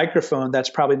got one microphone, that's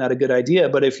probably not a good idea.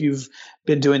 But if you've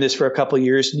been doing this for a couple of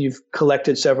years and you've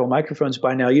collected several microphones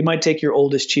by now, you might take your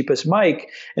oldest, cheapest mic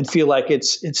and feel like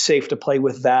it's safe to play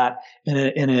with that in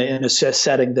a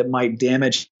setting that might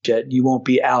damage it. You won't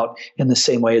be out in the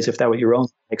same way as if that were your own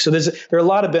mic. So there are a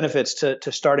lot of benefits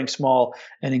to starting small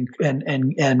and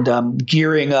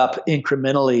gearing up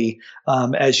incrementally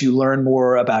as you learn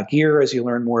more about gear, as you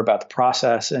learn more about the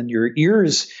process, and your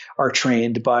ears are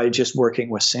trained by just working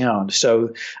with sound.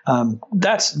 So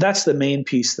that's the main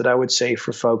piece that I would say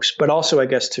for folks. But also, I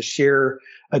guess, to share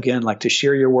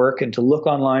your work and to look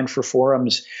online for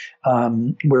forums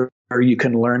where you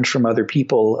can learn from other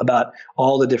people about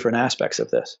all the different aspects of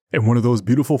this. And one of those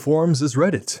beautiful forums is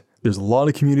Reddit. There's a lot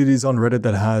of communities on Reddit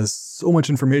that has so much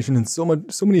information and so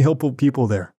many helpful people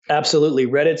there. Absolutely.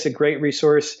 Reddit's a great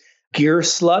resource. Gear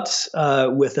Sluts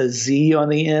with a Z on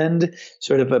the end,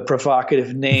 sort of a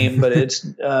provocative name, but it's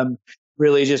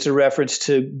really just a reference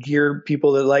to gear,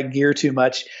 people that like gear too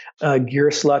much.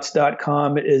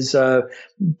 Gearsluts.com is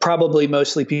probably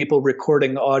mostly people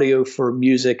recording audio for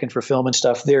music and for film and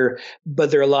stuff there,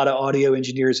 but there are a lot of audio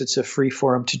engineers. It's a free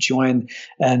forum to join,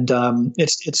 and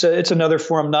it's another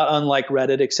forum not unlike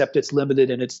Reddit, except it's limited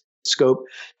in its scope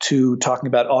to talking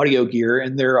about audio gear.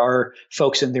 And there are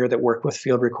folks in there that work with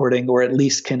field recording, or at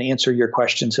least can answer your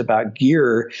questions about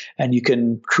gear. And you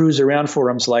can cruise around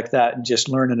forums like that and just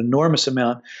learn an enormous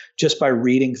amount just by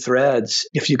reading threads.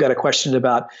 If you've got a question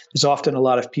about, there's often a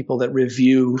lot of people that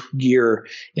review gear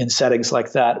in settings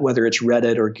like that, whether it's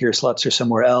Reddit or Gearsluts or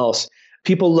somewhere else.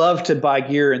 People love to buy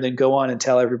gear and then go on and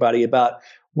tell everybody about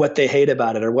what they hate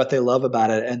about it or what they love about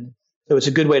it. And so it's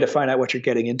a good way to find out what you're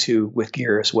getting into with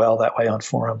gear as well, that way on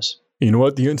forums. You know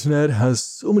what? The internet has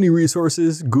so many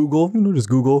resources. Google, just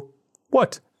Google,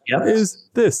 what is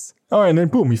this? All right, and then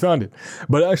boom, you found it.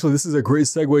 But actually, this is a great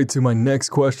segue to my next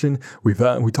question. We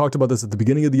talked about this at the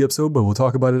beginning of the episode, but we'll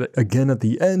talk about it again at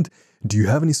the end. Do you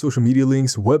have any social media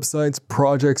links, websites,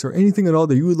 projects, or anything at all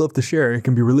that you would love to share? It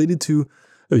can be related to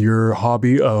your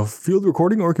hobby of field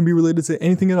recording, or it can be related to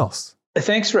anything else.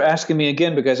 Thanks for asking me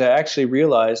again, because I actually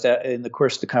realized that in the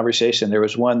course of the conversation, there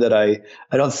was one that I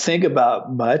don't think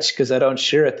about much because I don't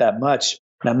share it that much.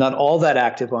 And I'm not all that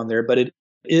active on there, but it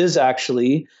is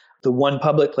actually the one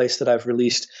public place that I've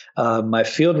released my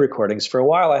field recordings. For a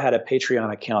while, I had a Patreon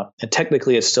account, and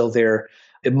technically it's still there.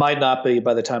 It might not be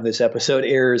by the time this episode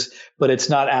airs, but it's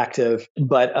not active.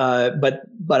 But I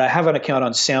have an account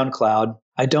on SoundCloud.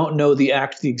 I don't know the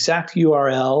exact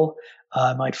URL.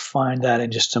 I might find that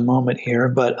in just a moment here,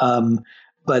 but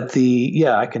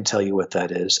I can tell you what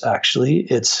that is. Actually,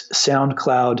 it's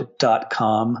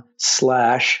soundcloud.com/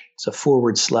 it's a /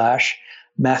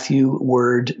 Matthew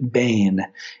Word Bain,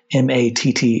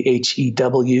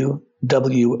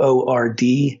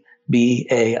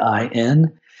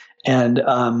 MatthewWordBain. And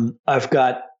I've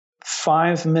got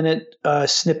 5-minute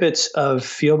snippets of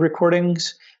field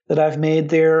recordings that I've made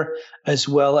there, as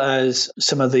well as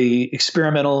some of the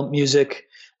experimental music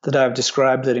that I've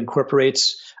described that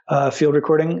incorporates field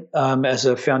recording as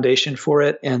a foundation for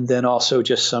it, and then also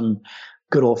just some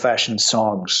good old-fashioned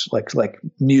songs, like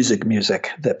music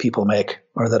that people make,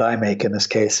 or that I make in this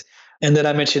case. And then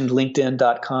I mentioned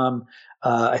LinkedIn.com.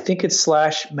 I think it's /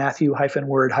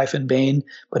 Matthew-Word-Bain,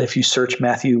 but if you search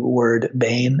Matthew Word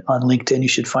Bain on LinkedIn, you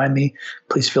should find me.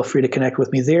 Please feel free to connect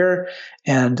with me there.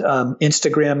 And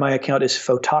Instagram, my account is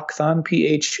Photochthon,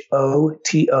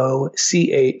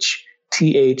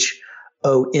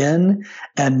 PHOTOCHTHON.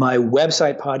 And my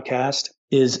website podcast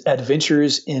is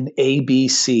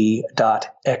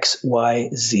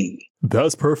adventuresinabc.xyz.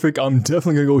 That's perfect. I'm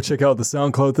definitely going to go check out the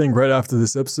SoundCloud thing right after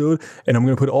this episode. And I'm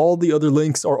going to put all the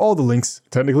links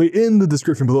technically in the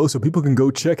description below so people can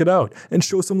go check it out and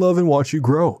show some love and watch you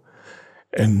grow.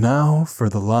 And now for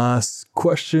the last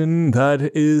question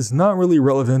that is not really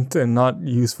relevant and not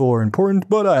useful or important,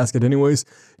 but I ask it anyways.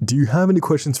 Do you have any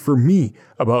questions for me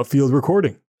about field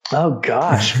recording? Oh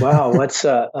gosh. Wow.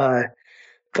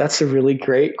 That's a really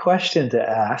great question to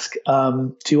ask.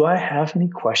 Do I have any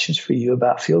questions for you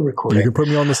about field recording? You can put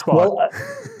me on the spot.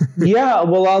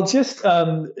 Well, I'll just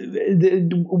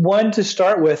one to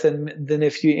start with, and then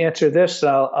if you answer this,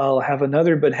 I'll have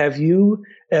another. But have you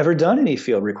ever done any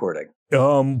field recording?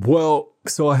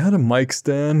 So I had a mic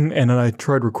stand, and then I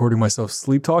tried recording myself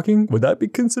sleep talking. Would that be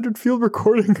considered field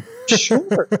recording?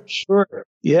 Sure.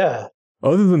 Yeah.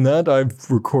 Other than that,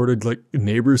 I've recorded like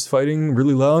neighbors fighting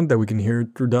really loud that we can hear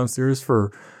through downstairs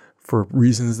for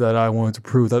reasons that I wanted to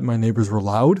prove that my neighbors were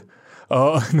loud.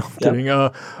 No, I'm kidding.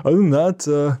 Other than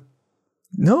that,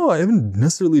 no, I haven't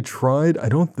necessarily tried. I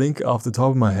don't think off the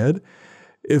top of my head.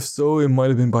 If so, it might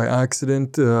have been by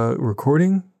accident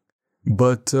recording.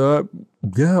 But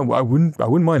yeah, I wouldn't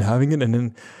mind having it, and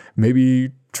then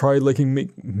maybe try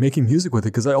making music with it,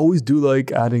 because I always do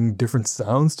like adding different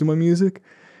sounds to my music.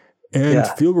 And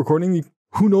field recording,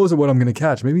 who knows what I'm going to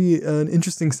catch? Maybe an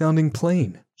interesting sounding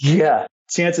plane. Yeah,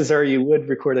 chances are you would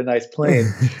record a nice plane.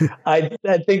 I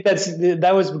think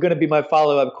that was going to be my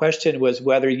follow-up question, was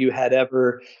whether you had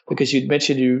ever, because you'd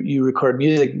mentioned you record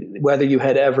music, whether you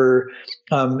had ever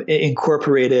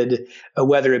incorporated,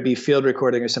 whether it be field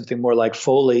recording or something more like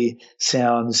Foley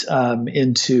sounds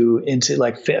into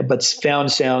but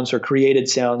found sounds or created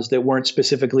sounds that weren't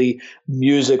specifically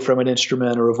music from an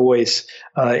instrument or a voice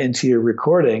into your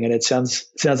recording. And it sounds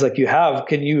like you have.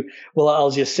 Well,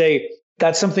 I'll just say,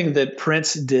 that's something that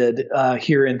Prince did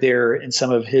here and there in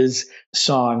some of his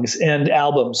songs and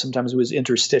albums. Sometimes it was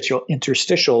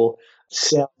interstitial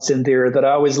sounds in there that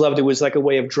I always loved. It was like a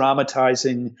way of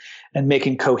dramatizing and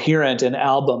making coherent an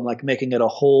album, like making it a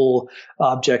whole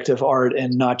object of art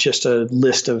and not just a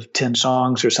list of 10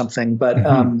 songs or something. But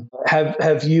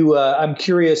have you, I'm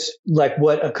curious, like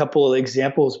what a couple of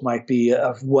examples might be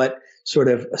of what sort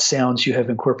of sounds you have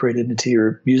incorporated into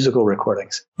your musical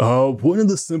recordings? One of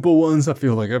the simple ones, I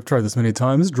feel like I've tried this many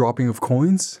times, dropping of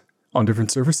coins on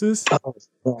different surfaces.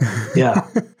 Oh, yeah.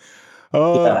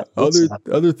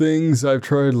 Other things I've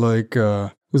tried, like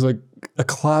was like a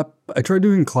clap. I tried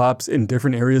doing claps in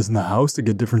different areas in the house to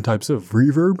get different types of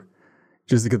reverb,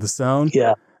 just to get the sound.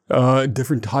 Yeah.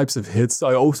 Different types of hits.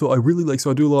 I really like,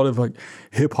 so I do a lot of like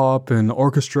hip hop and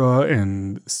orchestra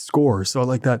and score. So I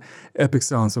like that epic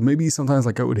sound. So maybe sometimes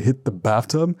like I would hit the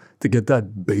bathtub to get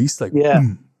that bass, like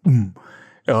I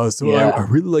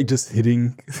really like just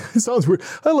hitting. It sounds weird.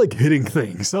 I like hitting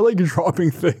things. I like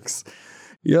dropping things.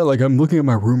 Yeah, like I'm looking at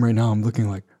my room right now. I'm looking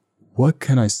like, what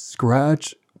can I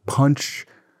scratch, punch,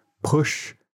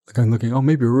 push? Like I'm looking,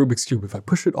 maybe a Rubik's Cube. If I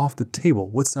push it off the table,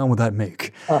 what sound would that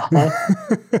make?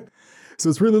 So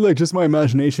it's really like just my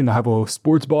imagination. I have a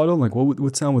sports bottle. Like,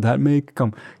 what sound would that make?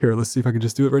 Come here, let's see if I can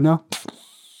just do it right now.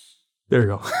 There you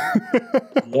go.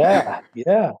 Yeah.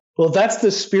 Well, that's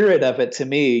the spirit of it to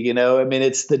me. I mean,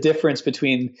 it's the difference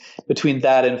between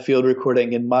that and field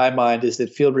recording in my mind is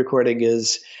that field recording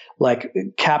is like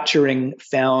capturing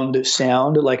found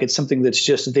sound, like it's something that's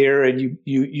just there and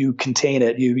you contain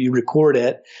it, you record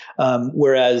it.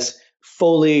 Whereas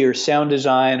Foley or sound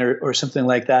design or something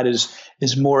like that is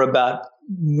more about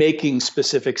making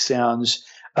specific sounds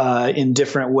in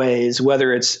different ways,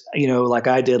 whether it's, like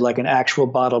I did, like an actual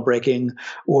bottle breaking,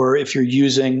 or if you're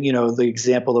using, the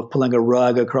example of pulling a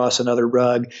rug across another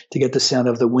rug to get the sound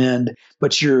of the wind,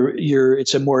 but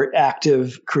it's a more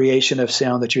active creation of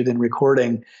sound that you're then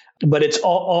recording. But it's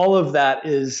all of that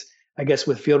is, I guess,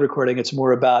 with field recording, it's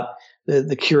more about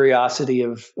the curiosity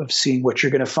of seeing what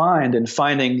you're going to find and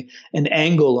finding an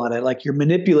angle on it. Like you're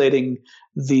manipulating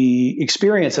the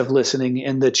experience of listening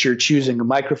in that you're choosing a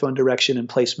microphone direction and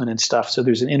placement and stuff. So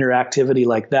there's an interactivity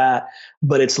like that,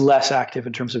 but it's less active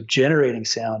in terms of generating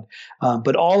sound.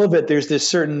 But all of it, there's this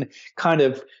certain kind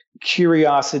of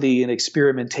curiosity and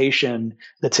experimentation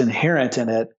that's inherent in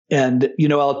it. And,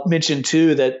 I'll mention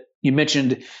too that you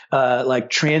mentioned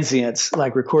like transients,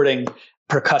 like recording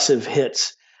percussive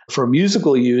hits for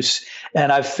musical use.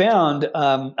 And I've found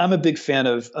I'm a big fan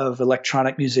of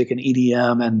electronic music and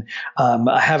EDM, and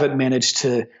I haven't managed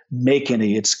to make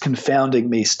any. It's confounding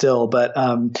me still, but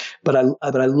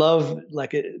I love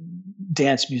like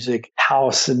dance music,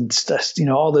 house, and stuff,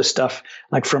 all this stuff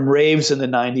like from raves in the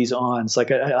 '90s on. It's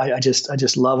like I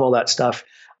just love all that stuff.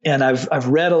 And I've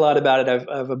read a lot about it.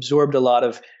 I've absorbed a lot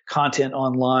of content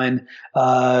online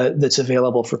that's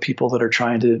available for people that are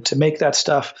trying to make that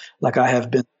stuff, like I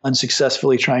have been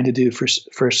unsuccessfully trying to do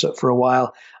for a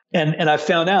while. And I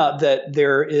found out that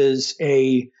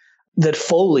that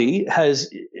Foley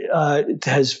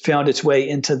has found its way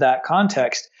into that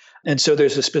context. And so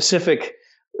there's a specific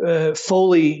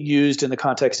Foley used in the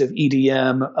context of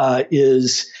EDM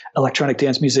is electronic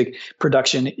dance music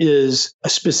production is a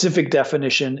specific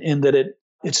definition in that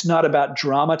it's not about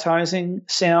dramatizing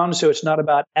sound. So it's not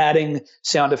about adding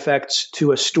sound effects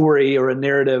to a story or a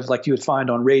narrative like you would find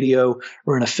on radio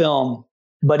or in a film,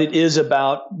 but it is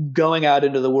about going out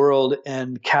into the world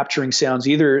and capturing sounds.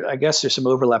 Either, I guess there's some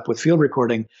overlap with field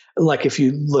recording. Like if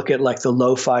you look at like the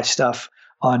lo-fi stuff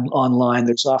online,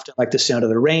 there's often like the sound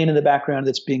of the rain in the background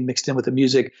that's being mixed in with the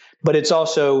music. But it's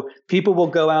also, people will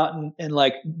go out and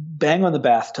like bang on the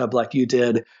bathtub like you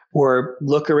did, or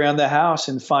look around the house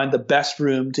and find the best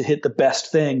room to hit the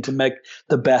best thing to make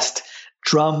the best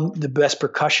drum, the best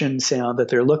percussion sound that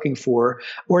they're looking for,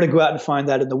 or to go out and find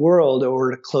that in the world,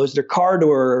 or to close their car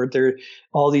door, or they're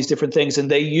all these different things. And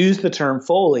they use the term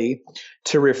Foley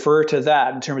to refer to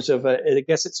that in terms of, I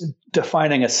guess it's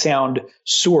defining a sound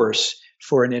source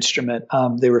for an instrument.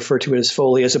 They refer to it as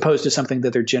Foley, as opposed to something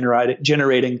that they're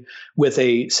generating with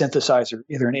a synthesizer,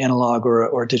 either an analog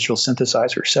or a digital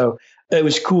synthesizer. So it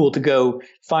was cool to go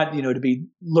find, to be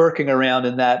lurking around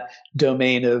in that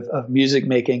domain of music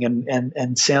making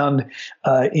and sound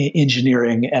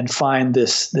engineering, and find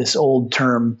this old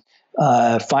term,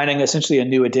 finding essentially a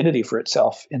new identity for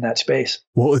itself in that space.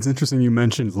 Well, it's interesting you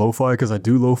mentioned lo-fi, because I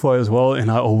do lo-fi as well,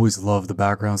 and I always love the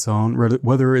background sound,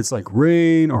 whether it's like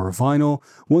rain or vinyl.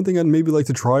 One thing I'd maybe like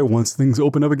to try once things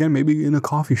open up again, maybe in a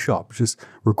coffee shop, just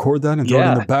record that and throw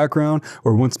it in the background.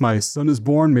 Or once my son is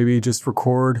born, maybe just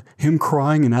record him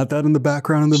crying and add that in the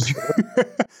background.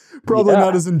 Probably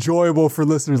not as enjoyable for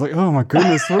listeners. Like, oh my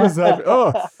goodness, what is that?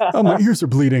 Oh, my ears are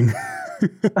bleeding.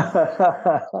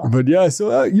 But yeah,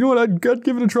 so you know what? I'd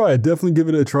give it a try. I'd definitely give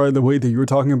it a try the way that you were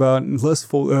talking about.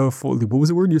 Less what was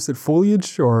the word you said?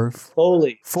 Foliage or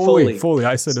Foley? Foley.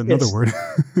 I said another word.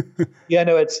 Yeah,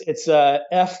 no, it's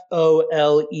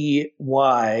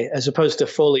Foley as opposed to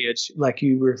foliage, like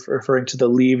you were referring to the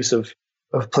leaves of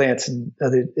plants and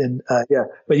other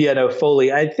But yeah, no,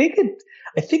 Foley. I think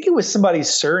it was somebody's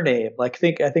surname. I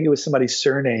think it was somebody's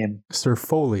surname. Sir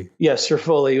Foley. Yes, Sir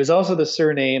Foley. It was also the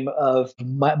surname of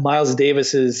Miles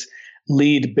Davis's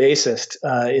lead bassist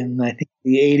in, I think,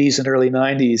 the 80s and early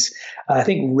 90s. I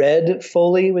think Red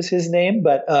Foley was his name,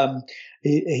 but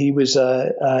he is,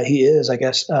 I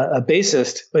guess, a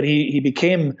bassist. But he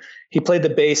played the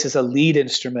bass as a lead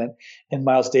instrument in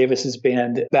Miles Davis's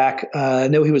band back. I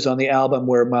know he was on the album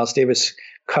where Miles Davis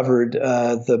covered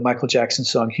the Michael Jackson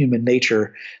song "Human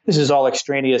Nature." This is all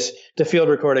extraneous to field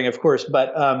recording, of course,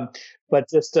 but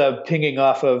just pinging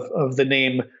off of the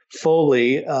name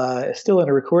Foley, still in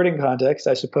a recording context,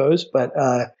 I suppose. But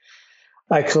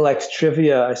I collect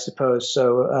trivia, I suppose,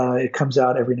 so it comes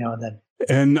out every now and then.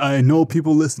 And I know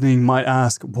people listening might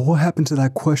ask, well, what happened to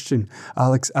that question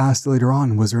Alex asked later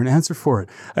on? Was there an answer for it?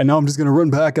 And now I'm just going to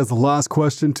run back as the last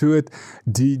question to it.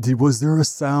 Was there a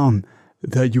sound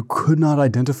that you could not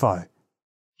identify?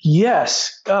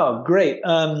 Yes. Oh, great.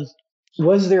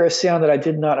 Was there a sound that I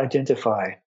did not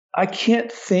identify? I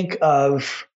can't think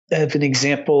of an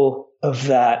example of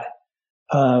that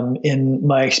in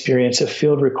my experience of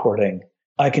field recording.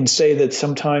 I can say that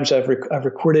sometimes I've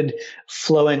recorded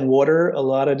flowing water a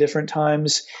lot of different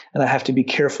times, and I have to be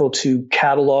careful to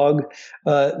catalog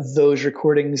those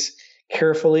recordings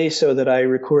carefully so that I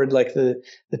record like the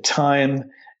time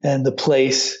and the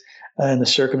place and the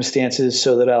circumstances,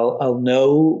 so that I'll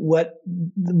know what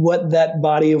that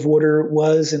body of water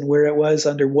was and where it was,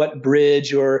 under what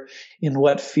bridge or in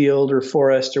what field or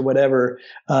forest or whatever,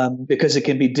 because it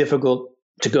can be difficult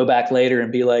to go back later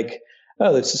and be like,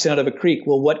 oh, that's the sound of a creek.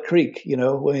 Well, what creek? I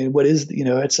mean, what is?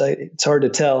 It's hard to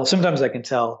tell. Sometimes I can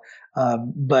tell,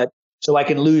 but so I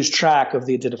can lose track of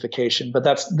the identification. But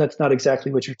that's not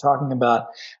exactly what you're talking about.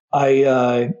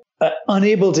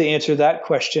 Unable to answer that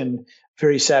question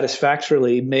very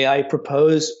satisfactorily. May I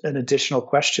propose an additional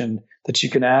question that you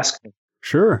can ask me?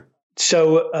 Sure.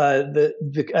 So,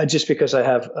 just because I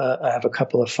have a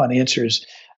couple of fun answers,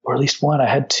 or at least one, I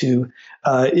had two.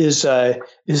 Is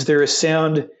there a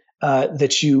sound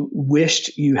that you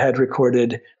wished you had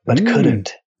recorded but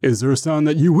couldn't? Is there a sound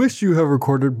that you wish you have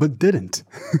recorded but didn't?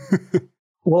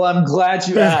 Well, I'm glad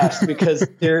you asked, because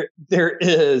there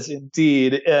is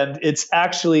indeed. And it's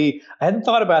actually, I hadn't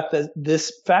thought about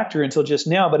this factor until just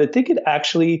now, but I think it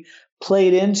actually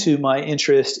played into my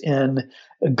interest in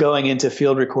going into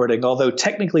field recording. Although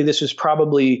technically this was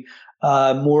probably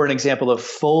more an example of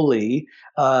Foley,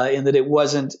 in that it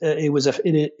wasn't. It was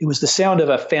the sound of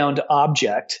a found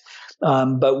object.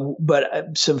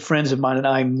 But some friends of mine and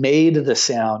I made the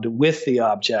sound with the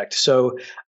object. So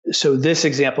this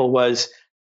example was,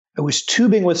 I was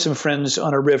tubing with some friends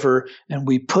on a river, and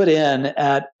we put in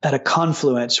at a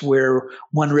confluence where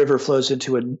one river flows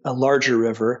into a larger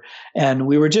river, and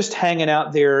we were just hanging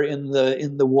out there in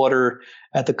the water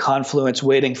at the confluence,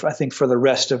 waiting for the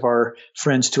rest of our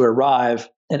friends to arrive.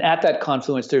 And at that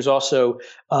confluence, there's also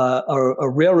a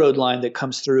railroad line that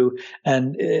comes through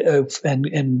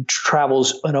and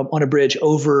travels on a bridge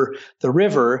over the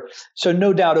river. So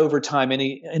no doubt over time,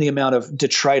 any amount of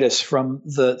detritus from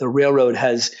the railroad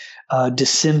has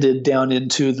descended down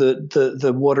into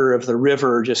the water of the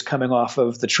river, just coming off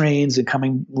of the trains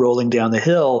and rolling down the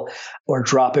hill or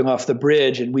dropping off the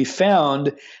bridge. And we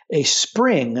found a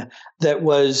spring that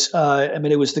was,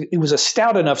 it was a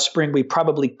stout enough spring we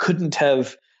probably couldn't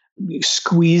have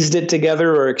squeezed it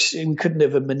together, or we couldn't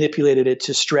have manipulated it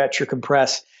to stretch or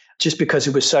compress, just because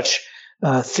it was such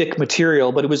thick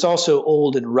material. But it was also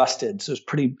old and rusted, so it was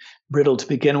pretty brittle to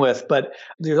begin with. But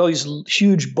there's all these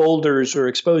huge boulders or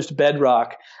exposed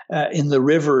bedrock in the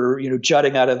river,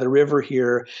 jutting out of the river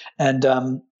here, and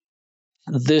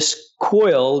this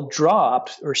coil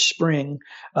dropped, or spring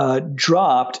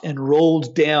dropped and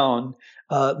rolled down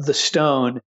the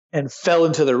stone and fell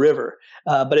into the river.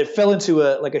 But it fell into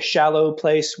a shallow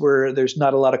place where there's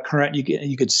not a lot of current.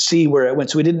 You could see where it went,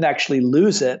 so we didn't actually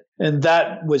lose it. And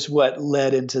that was what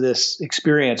led into this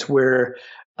experience where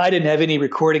I didn't have any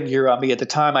recording gear on me at the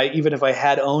time. Even if I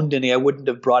had owned any, I wouldn't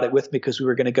have brought it with me, because we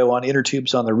were going to go on inner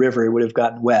tubes on the river. It would have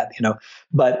gotten wet,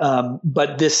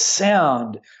 But this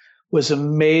sound was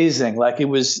amazing. It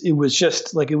was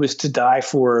just like it was to die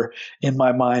for in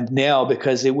my mind now,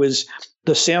 because it was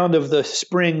the sound of the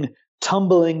spring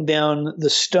tumbling down the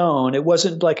stone. It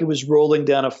wasn't like it was rolling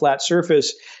down a flat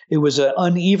surface. It was an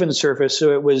uneven surface.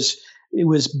 So it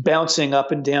was bouncing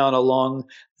up and down along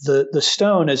the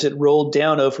stone as it rolled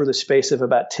down over the space of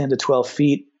about 10 to 12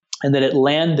 feet. And then it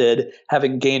landed,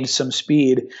 having gained some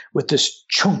speed, with this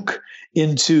chunk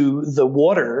into the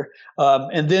water.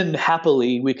 And then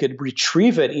happily we could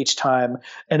retrieve it each time.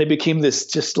 And it became this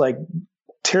just like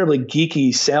terribly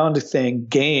geeky sound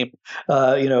game.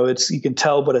 You can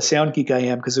tell what a sound geek I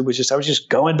am, because I was just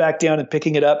going back down and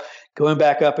picking it up, going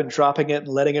back up and dropping it and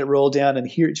letting it roll down, and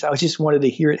I just wanted to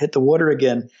hear it hit the water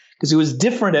again, because it was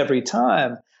different every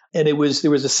time. And there was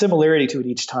a similarity to it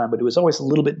each time, but it was always a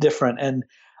little bit different. And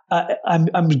I'm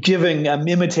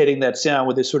imitating that sound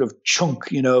with this sort of chunk,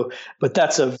 but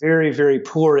that's a very, very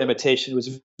poor imitation. It was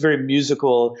a very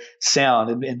musical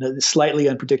sound and slightly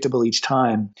unpredictable each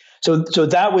time. So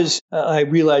that was, I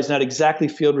realized, not exactly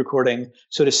field recording.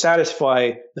 So to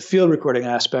satisfy the field recording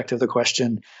aspect of the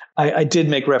question, I did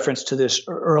make reference to this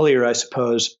earlier, I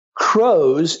suppose.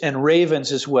 Crows and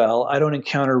ravens as well. I don't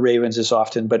encounter ravens as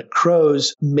often, but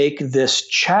crows make this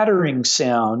chattering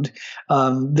sound.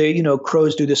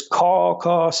 Crows do this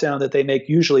caw sound that they make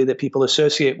usually, that people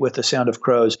associate with the sound of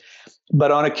crows.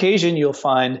 But on occasion, you'll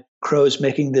find crows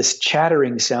making this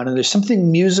chattering sound, and there's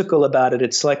something musical about it.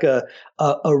 It's like a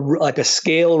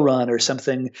scale run or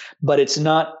something, but it's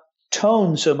not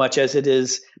tone so much as it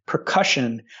is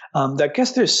percussion. I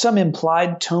guess there's some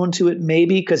implied tone to it,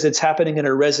 maybe because it's happening in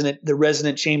the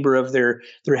resonant chamber of their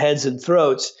heads and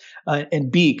throats and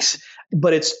beaks.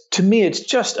 but to me, it's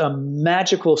just a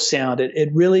magical sound. It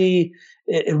really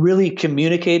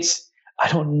communicates.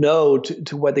 I don't know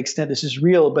to what extent this is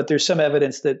real, but there's some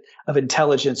evidence of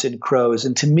intelligence in crows.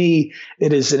 And to me,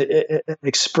 it is an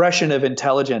expression of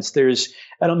intelligence.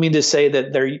 I don't mean to say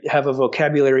that they have a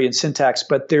vocabulary and syntax,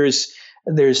 but there's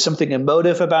something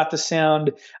emotive about the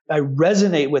sound. I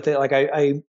resonate with it. Like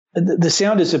the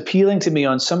sound is appealing to me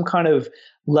on some kind of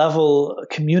level,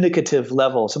 communicative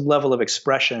level, some level of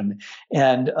expression.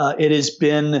 And it has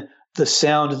been the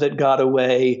sound that got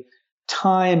away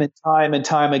time and time and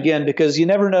time again, because you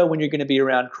never know when you're going to be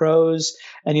around crows,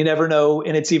 and you never know,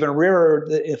 and it's even rarer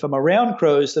if I'm around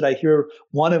crows that I hear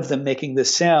one of them making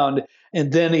this sound.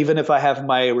 And then even if I have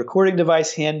my recording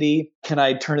device handy, can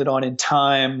I turn it on in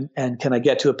time, and can I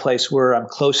get to a place where I'm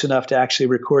close enough to actually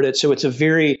record it? So it's a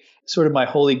very sort of my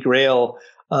holy grail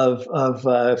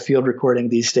of field recording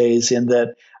these days, in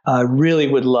that I really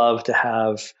would love to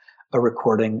have a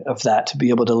recording of that to be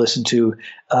able to listen to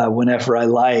whenever I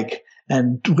like.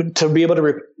 And to be able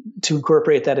to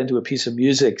incorporate that into a piece of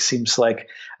music seems like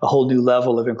a whole new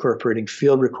level of incorporating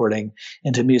field recording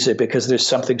into music, because there's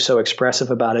something so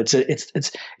expressive about it.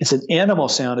 It's an animal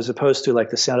sound as opposed to like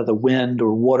the sound of the wind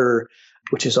or water,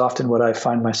 which is often what I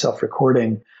find myself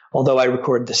recording. Although I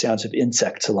record the sounds of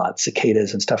insects a lot,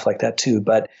 cicadas and stuff like that too.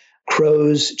 But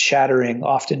crows chattering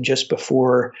often just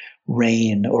before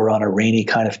rain or on a rainy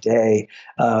kind of day.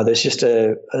 There's just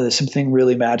something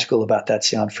really magical about that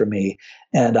sound for me.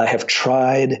 And I have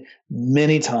tried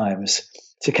many times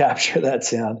to capture that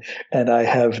sound, and I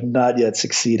have not yet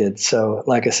succeeded. So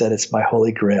like I said, it's my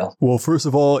holy grail. Well, first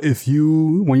of all, when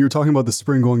you were talking about the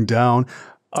spring going down,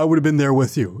 I would have been there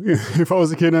with you. If I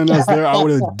was a kid and I was there, I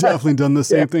would have definitely done the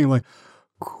same thing. Like,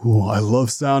 cool, I love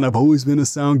sound. I've always been a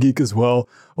sound geek as well.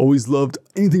 Always loved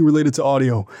anything related to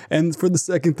audio. And for the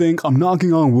second thing, I'm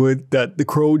knocking on wood that the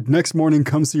crow next morning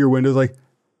comes to your window like,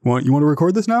 you want to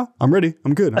record this now? I'm ready.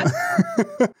 I'm good.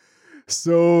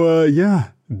 So yeah,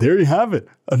 there you have it.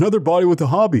 Another body with a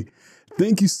hobby.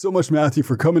 Thank you so much, Matthew,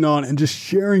 for coming on and just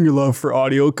sharing your love for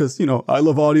audio, because, I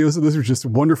love audio, so this was just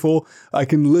wonderful. I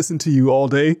can listen to you all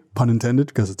day, pun intended,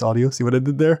 because it's audio. See what I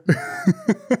did there?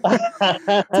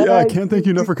 Yeah, I can't thank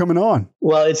you enough for coming on.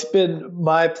 Well, it's been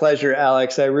my pleasure,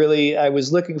 Alex. I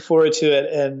was looking forward to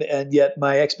it, and yet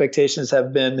my expectations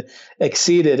have been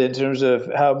exceeded in terms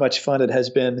of how much fun it has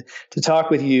been to talk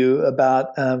with you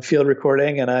about field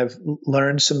recording, and I've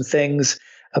learned some things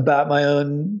about my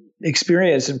own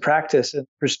experience and practice and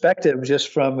perspective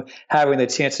just from having the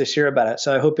chance to share about it.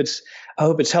 So I hope it's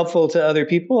helpful to other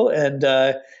people, and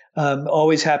I'm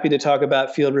always happy to talk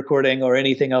about field recording or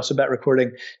anything else about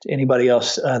recording to anybody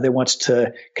else that wants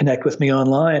to connect with me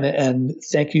online. And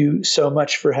thank you so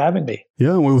much for having me.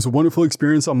 Yeah, well, it was a wonderful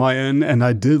experience on my end, and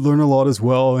I did learn a lot as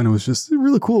well, and it was just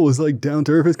really cool. It was like down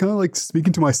to earth. It's kind of like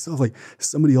speaking to myself, like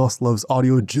somebody else loves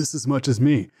audio just as much as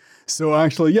me. So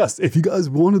actually, yes, if you guys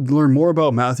wanted to learn more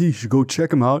about Matthew, you should go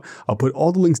check him out. I'll put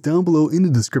all the links down below in the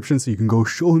description so you can go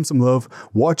show him some love,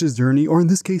 watch his journey, or in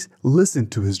this case, listen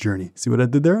to his journey. See what I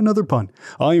did there? Another pun.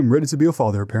 I am ready to be a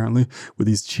father, apparently, with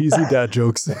these cheesy dad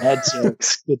jokes. Dad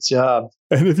jokes. Good job.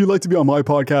 And if you'd like to be on my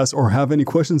podcast or have any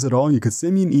questions at all, you could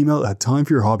send me an email at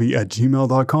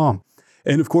timeforyourhobby@gmail.com.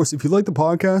 And of course, if you like the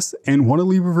podcast and want to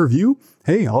leave a review,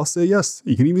 hey, I'll say yes.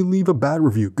 You can even leave a bad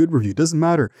review, good review, doesn't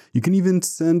matter. You can even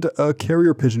send a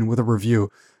carrier pigeon with a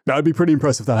review. That'd be pretty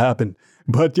impressive if that happened.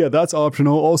 But yeah, that's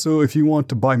optional. Also, if you want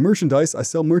to buy merchandise, I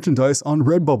sell merchandise on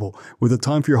Redbubble with a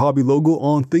Time for Your Hobby logo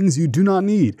on things you do not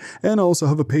need. And I also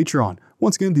have a Patreon.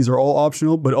 Once again, these are all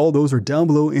optional, but all those are down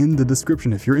below in the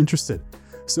description if you're interested.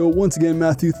 So once again,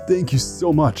 Matthew, thank you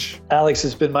so much. Alex,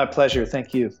 it's been my pleasure.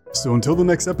 Thank you. So until the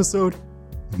next episode,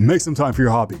 make some time for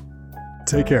your hobby.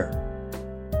 Take care.